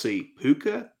 Kelsey,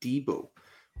 Puka, Debo.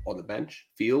 On the bench,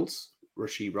 Fields,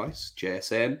 Rashee Rice,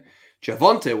 JSN,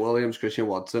 Javonte Williams, Christian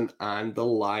Watson, and the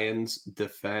Lions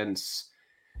defense.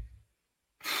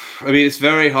 I mean, it's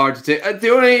very hard to take.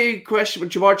 The only question,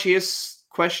 Jamar Chase,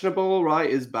 questionable, right,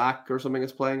 is back or something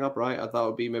is playing up, right? I thought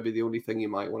would be maybe the only thing you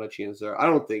might want to change there. I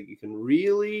don't think you can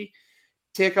really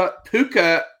take out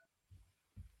Puka.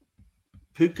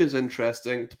 Puka's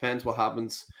interesting. Depends what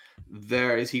happens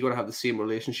there. Is he going to have the same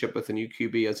relationship with the new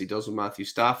QB as he does with Matthew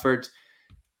Stafford?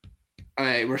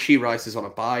 Rashee Rice is on a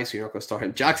bye, so you're not going to start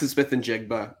him. Jackson Smith and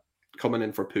Jigba coming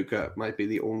in for Puka might be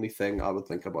the only thing I would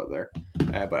think about there.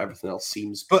 But everything else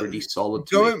seems pretty solid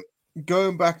to me.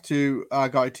 Going back to our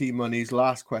guy T Money's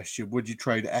last question, would you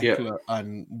trade Eckler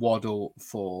and Waddle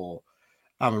for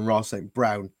Amon-Ra St.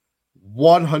 Brown?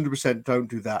 100% don't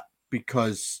do that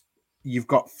because you've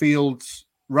got Fields,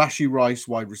 Rashee Rice,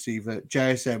 wide receiver,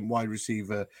 JSM, wide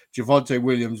receiver, Javonte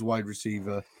Williams, wide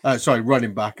receiver,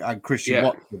 running back, and Christian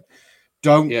Watson.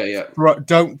 Don't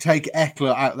take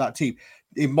Eckler out of that team.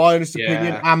 In my honest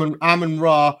opinion,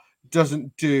 Amon-Ra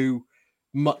doesn't do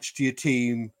much to your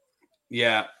team.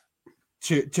 Yeah.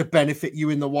 To benefit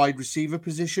you in the wide receiver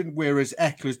position, whereas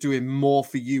Eckler's doing more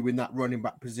for you in that running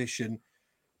back position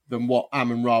than what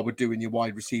Amon-Ra would do in your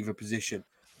wide receiver position.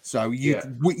 So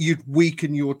you'd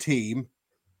weaken your team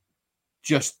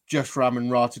just for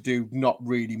Amon-Ra to do not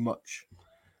really much.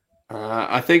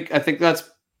 I think that's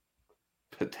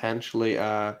potentially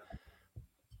I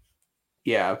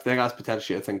think that's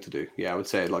potentially a thing to do. Yeah, I would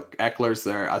say like Eckler's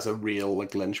there as a real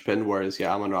like linchpin, whereas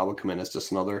Amon-Ra would come in as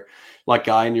just another like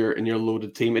guy in your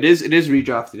loaded team. It is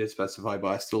redrafted, it is specified,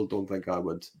 but I still don't think I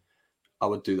would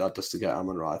do that just to get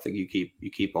Amon-Ra. I think you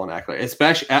keep on Eckler,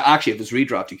 especially actually if it's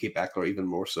redraft, you keep Eckler even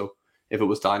more so. If it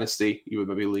was dynasty, you would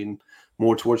maybe lean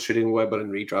more towards trading away, but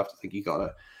in redraft, I think you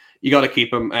gotta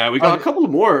keep him. We got a couple of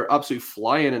more absolute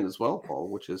flying in as well, Paul,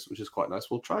 which is quite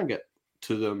nice. We'll try and get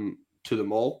to them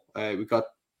all. We've got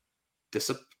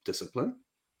discipline.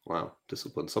 Wow,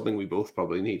 discipline, something we both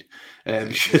probably need.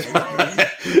 Should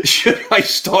I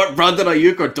start Brandon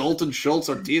Ayuk or Dalton Schultz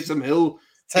or Taysom Hill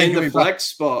in the flex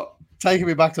spot? Taking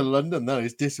me back to London, that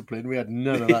is discipline. We had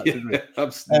none of that, did we?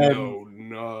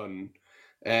 None.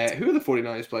 Who are the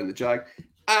 49ers playing the Jag?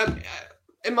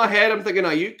 In my head, I'm thinking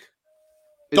Ayuk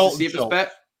is the safest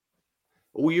bet.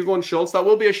 Oh, you're going Schultz. That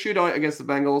will be a shootout against the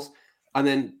Bengals. And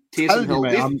then Taysom Hill.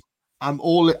 Mate, I'm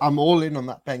all in on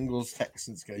that Bengals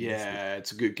Texans game. Yeah,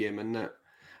 it's a good game, isn't it?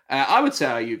 I would say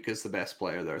Ayuk is the best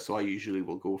player there, so I usually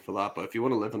will go for that. But if you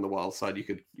want to live on the wild side, you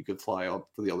could fly up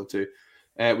for the other two.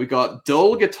 We got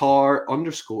Dull Guitar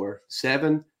 _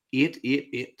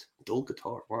 7888. Dull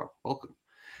Guitar. Wow, welcome.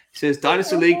 He says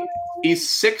Dynasty League. He's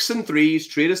 6-3. He's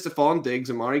traded Stephon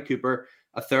Diggs, Amari Cooper,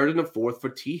 a third and a fourth for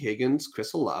T. Higgins,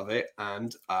 Chris Olave,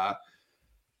 and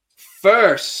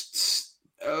first.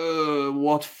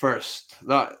 What first?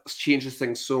 That changes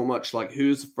things so much. Like,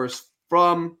 who's the first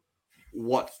from?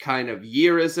 What kind of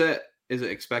year is it? Is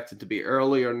it expected to be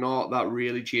early or not? That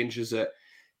really changes it.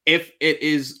 If it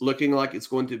is looking like it's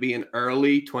going to be an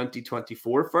early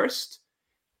 2024 first,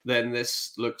 then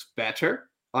this looks better,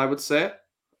 I would say.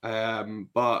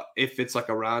 But if it's like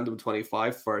a random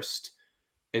 25 first,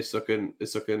 it's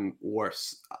looking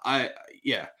worse.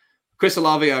 Chris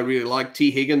Olave, I really like.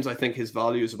 T. Higgins, I think his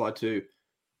value is about to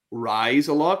rise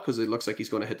a lot because it looks like he's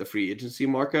going to hit the free agency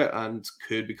market and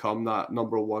could become that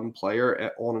number one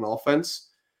player on an offense.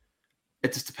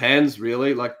 It just depends,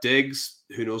 really. Like Diggs,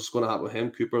 who knows what's going to happen with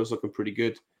him? Cooper is looking pretty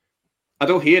good. I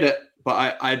don't hate it,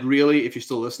 but I'd really, if you're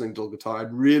still listening, Dull Guitar,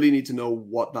 I'd really need to know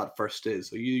what that first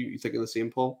is. Are you thinking the same,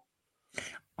 Paul?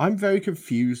 I'm very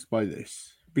confused by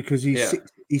this because he's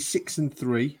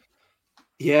 6-3.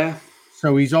 Yeah.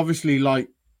 So he's obviously like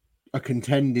a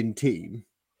contending team.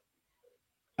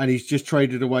 And he's just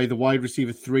traded away the wide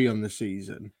receiver 3 on the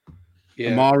season.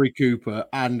 Yeah. Amari Cooper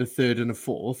and a third and a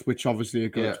fourth, which obviously are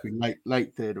going to be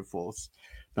late third and fourth.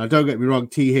 Now, don't get me wrong,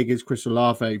 T. Higgins, Chris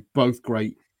Olave, both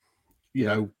great, you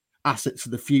know, assets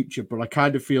of the future. But I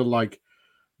kind of feel like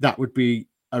that would be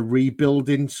a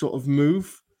rebuilding sort of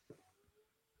move.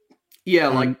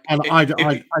 Yeah,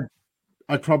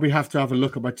 I'd probably have to have a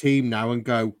look at my team now and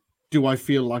go, do I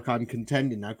feel like I'm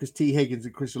contending now? Because T. Higgins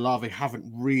and Chris Olave haven't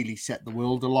really set the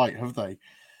world alight, have they?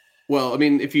 Well, I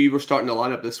mean, if you were starting the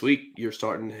lineup this week, you're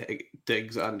starting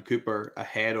Diggs and Cooper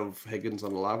ahead of Higgins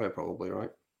and Olave, probably, right?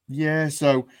 Yeah,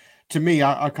 so to me,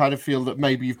 I kind of feel that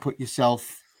maybe you've put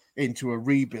yourself into a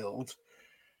rebuild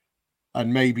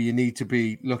and maybe you need to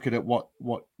be looking at what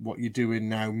you're doing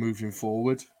now moving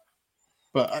forward.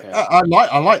 But I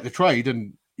like the trade,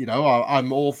 and you know,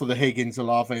 I'm all for the Higgins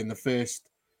Olave in the first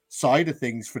side of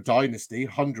things for Dynasty,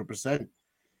 100%.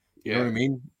 You know what I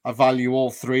mean? I value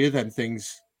all three of them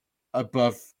things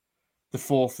above the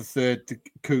fourth, the third to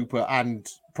Cooper, and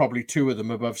probably two of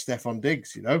them above Stephon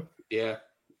Diggs, you know? Yeah.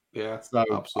 So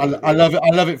I love it.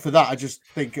 I love it for that. I just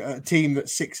think a team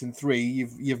that's 6-3,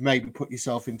 you've maybe put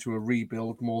yourself into a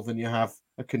rebuild more than you have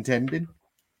a contending.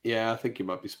 Yeah, I think you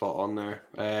might be spot on there.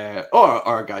 Or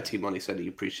our guy T Money said he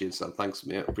appreciates that. Thanks,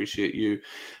 mate. Appreciate you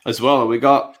as well. We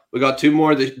got two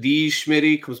more. The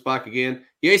Schmitty comes back again.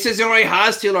 Yeah, he says he already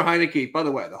has Taylor Heineke. By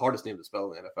the way, the hardest name to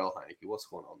spell in the NFL, Heineke. What's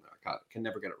going on there? I can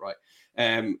never get it right.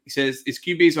 He says his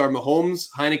QBs are Mahomes,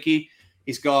 Heineke.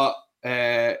 He's got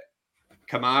Kamara,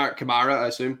 I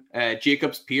assume.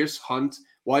 Jacobs, Pierce, Hunt.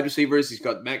 Wide receivers, he's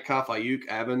got Metcalf, Ayuk,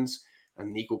 Evans,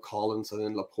 and Nico Collins, and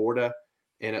then Laporta.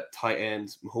 In at tight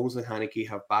ends, Mahomes and Heineke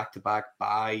have back-to-back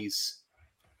buys.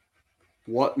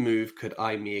 What move could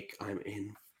I make? I'm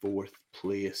in fourth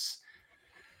place.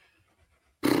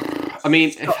 I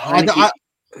mean,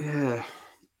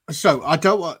 so I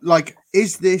don't want, like,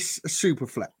 is this a super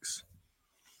flex?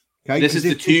 Okay, this is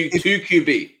the two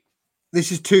QB.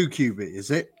 This is 2 QB, is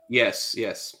it? Yes.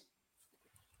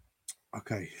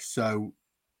 Okay, so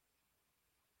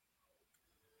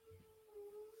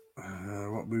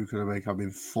what move can I make? I'm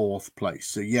in fourth place.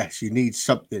 So yes, you need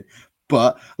something.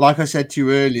 But like I said to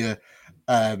you earlier,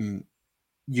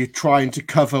 you're trying to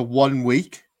cover 1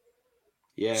 week.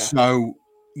 Yeah. So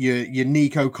your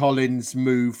Nico Collins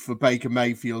move for Baker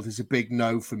Mayfield is a big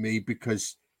no for me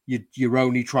because you're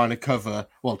only trying to cover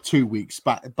 2 weeks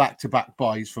back to back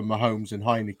buys from Mahomes and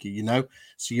Heineke, you know?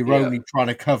 So you're only trying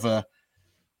to cover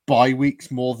bye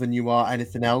weeks more than you are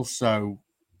anything else. So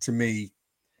to me,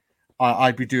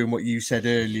 I'd be doing what you said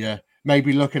earlier,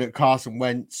 maybe looking at Carson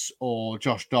Wentz or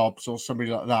Josh Dobbs or somebody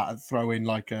like that and throw in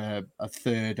like a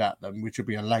third at them, which would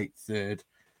be a late third,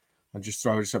 and just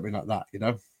throw in something like that, you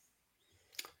know?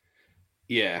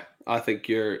 Yeah, I think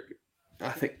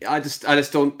I just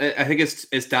don't. I think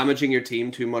it's damaging your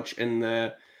team too much in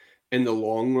the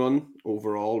long run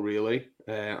overall. Really,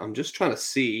 I'm just trying to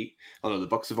see. I know the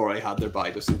Bucks have already had their bye,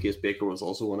 just in case Baker was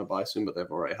also going to buy soon, but they've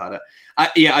already had it.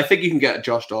 I think you can get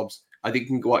Josh Dobbs. I think you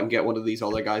can go out and get one of these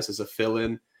other guys as a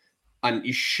fill-in, and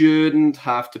you shouldn't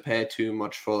have to pay too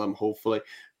much for them. Hopefully,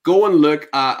 go and look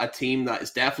at a team that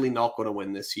is definitely not going to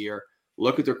win this year.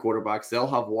 Look at their quarterbacks. They'll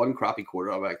have one crappy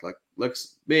quarterback. Like,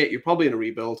 looks, mate, you're probably in a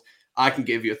rebuild. I can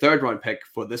give you a third-round pick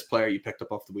for this player you picked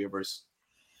up off the waivers.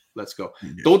 Let's go.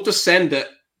 Yeah. Don't just send it.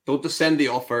 Don't just send the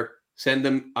offer. Send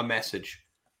them a message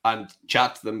and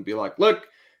chat to them and be like, look,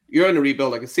 you're in a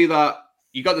rebuild. I can see that.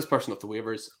 You got this person off the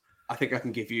waivers. I think I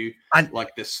can give you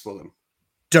like this for them.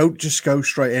 Don't just go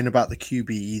straight in about the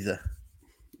QB either.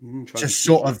 Just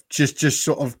sort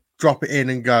of drop it in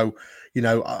and go, you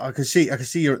know, I can see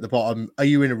you're at the bottom. Are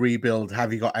you in a rebuild?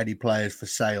 Have you got any players for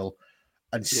sale?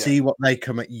 And see what they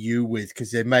come at you with,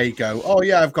 because they may go, oh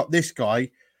yeah, I've got this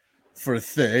guy for a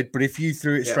third, but if you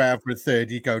threw it straight out for a third,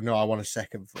 you go, no, I want a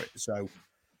second for it. So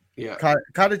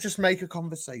kind of just make a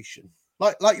conversation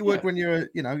like you would when you're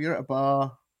at a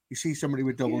bar, you see somebody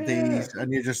with double D's,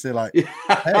 and you're just like,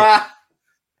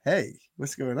 hey,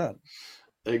 what's going on?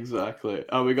 Exactly.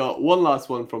 And we got one last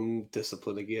one from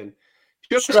Discipline again.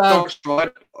 Should Stroud. start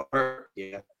Stroud or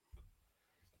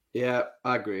yeah,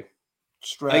 I agree.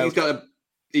 Stroud. I think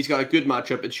he's got a good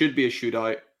matchup. It should be a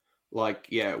shootout. Like,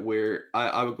 yeah,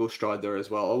 I would go Stroud there as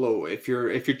well. Although if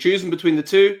you're choosing between the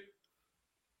two,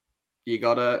 you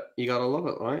gotta love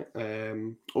it, right?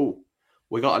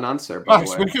 We got an answer, by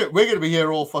the way. We're gonna be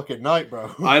here all fucking night,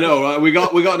 bro. I know, right? We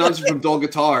got an answer from Dog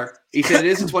Guitar. He said it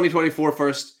is a 2024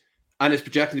 first, and it's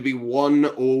projected to be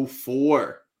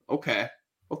 104. Okay.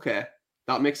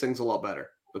 That makes things a lot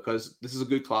better because this is a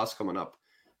good class coming up,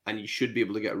 and you should be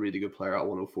able to get a really good player at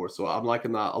 104. So I'm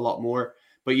liking that a lot more.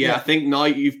 But yeah, I think now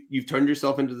you've turned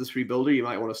yourself into this rebuilder, you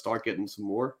might want to start getting some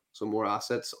more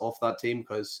assets off that team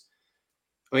because,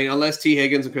 I mean, unless T.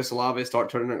 Higgins and Chris Olave start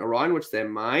turning it around, which they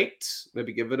might,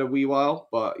 maybe give it a wee while.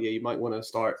 But yeah, you might want to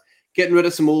start getting rid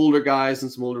of some older guys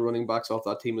and some older running backs off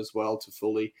that team as well to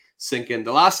fully sink in.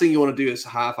 The last thing you want to do is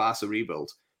half-ass a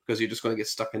rebuild because you're just going to get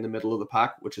stuck in the middle of the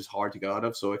pack, which is hard to get out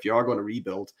of. So if you are going to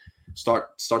rebuild,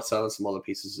 start selling some other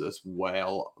pieces as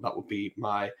well. That would be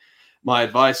my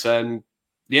advice. And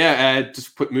yeah,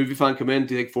 just put movie fan come in.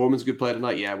 Do you think Foreman's a good play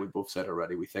tonight? Yeah, we both said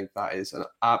already. We think that is an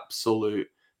absolute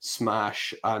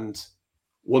smash. And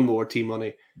one more team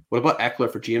money. What about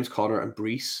Eckler for James Conner and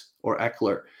Breece, or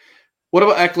Eckler? What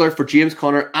about Eckler for James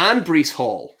Conner and Breece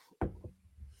Hall?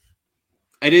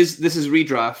 This is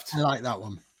redraft. I like that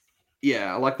one.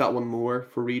 Yeah, I like that one more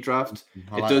for redraft.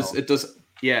 It does.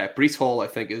 Yeah, Breece Hall I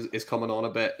think is coming on a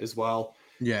bit as well.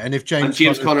 Yeah, and if James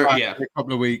Conner, a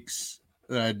couple of weeks,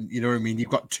 then you know what I mean. You've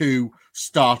got two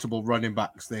startable running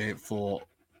backs there for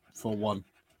one.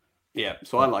 Yeah,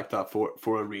 so I like that for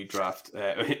a redraft.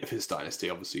 If it's dynasty,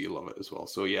 obviously you love it as well.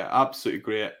 So yeah, absolutely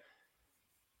great.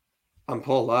 And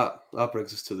Paul, that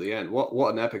brings us to the end.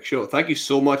 What an epic show! Thank you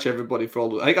so much, everybody, for all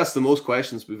those. I think that's the most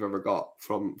questions we've ever got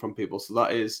from people. So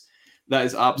that is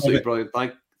absolutely brilliant.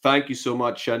 Thank you so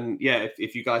much. And yeah,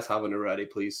 if you guys haven't already,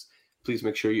 please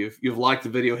make sure you've liked the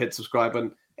video, hit subscribe,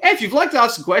 and if you've liked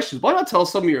asking questions, why not tell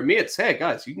some of your mates, hey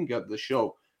guys, you can get the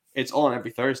show. It's on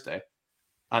every Thursday,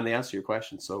 and they answer your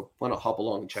questions. So why not hop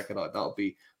along and check it out? That'll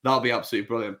be absolutely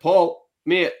brilliant. Paul,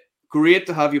 mate, great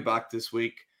to have you back this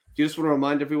week. Do you just want to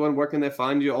remind everyone where can they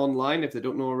find you online if they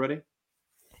don't know already?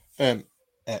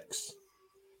 X.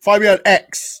 Find me on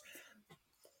X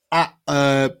at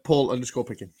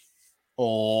Paul_picking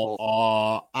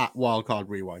or at Wildcard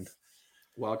Rewind.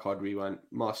 Wildcard Rewind,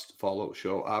 must follow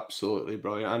show. Absolutely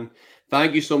brilliant. And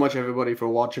thank you so much, everybody, for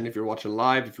watching. If you're watching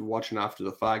live, if you're watching after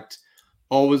the fact,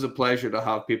 always a pleasure to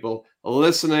have people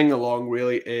listening along.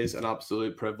 Really is an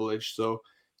absolute privilege. So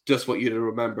just want you to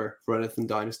remember, for anything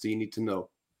Dynasty you need to know,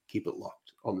 keep it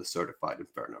locked on the Certified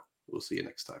Inferno. We'll see you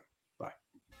next time.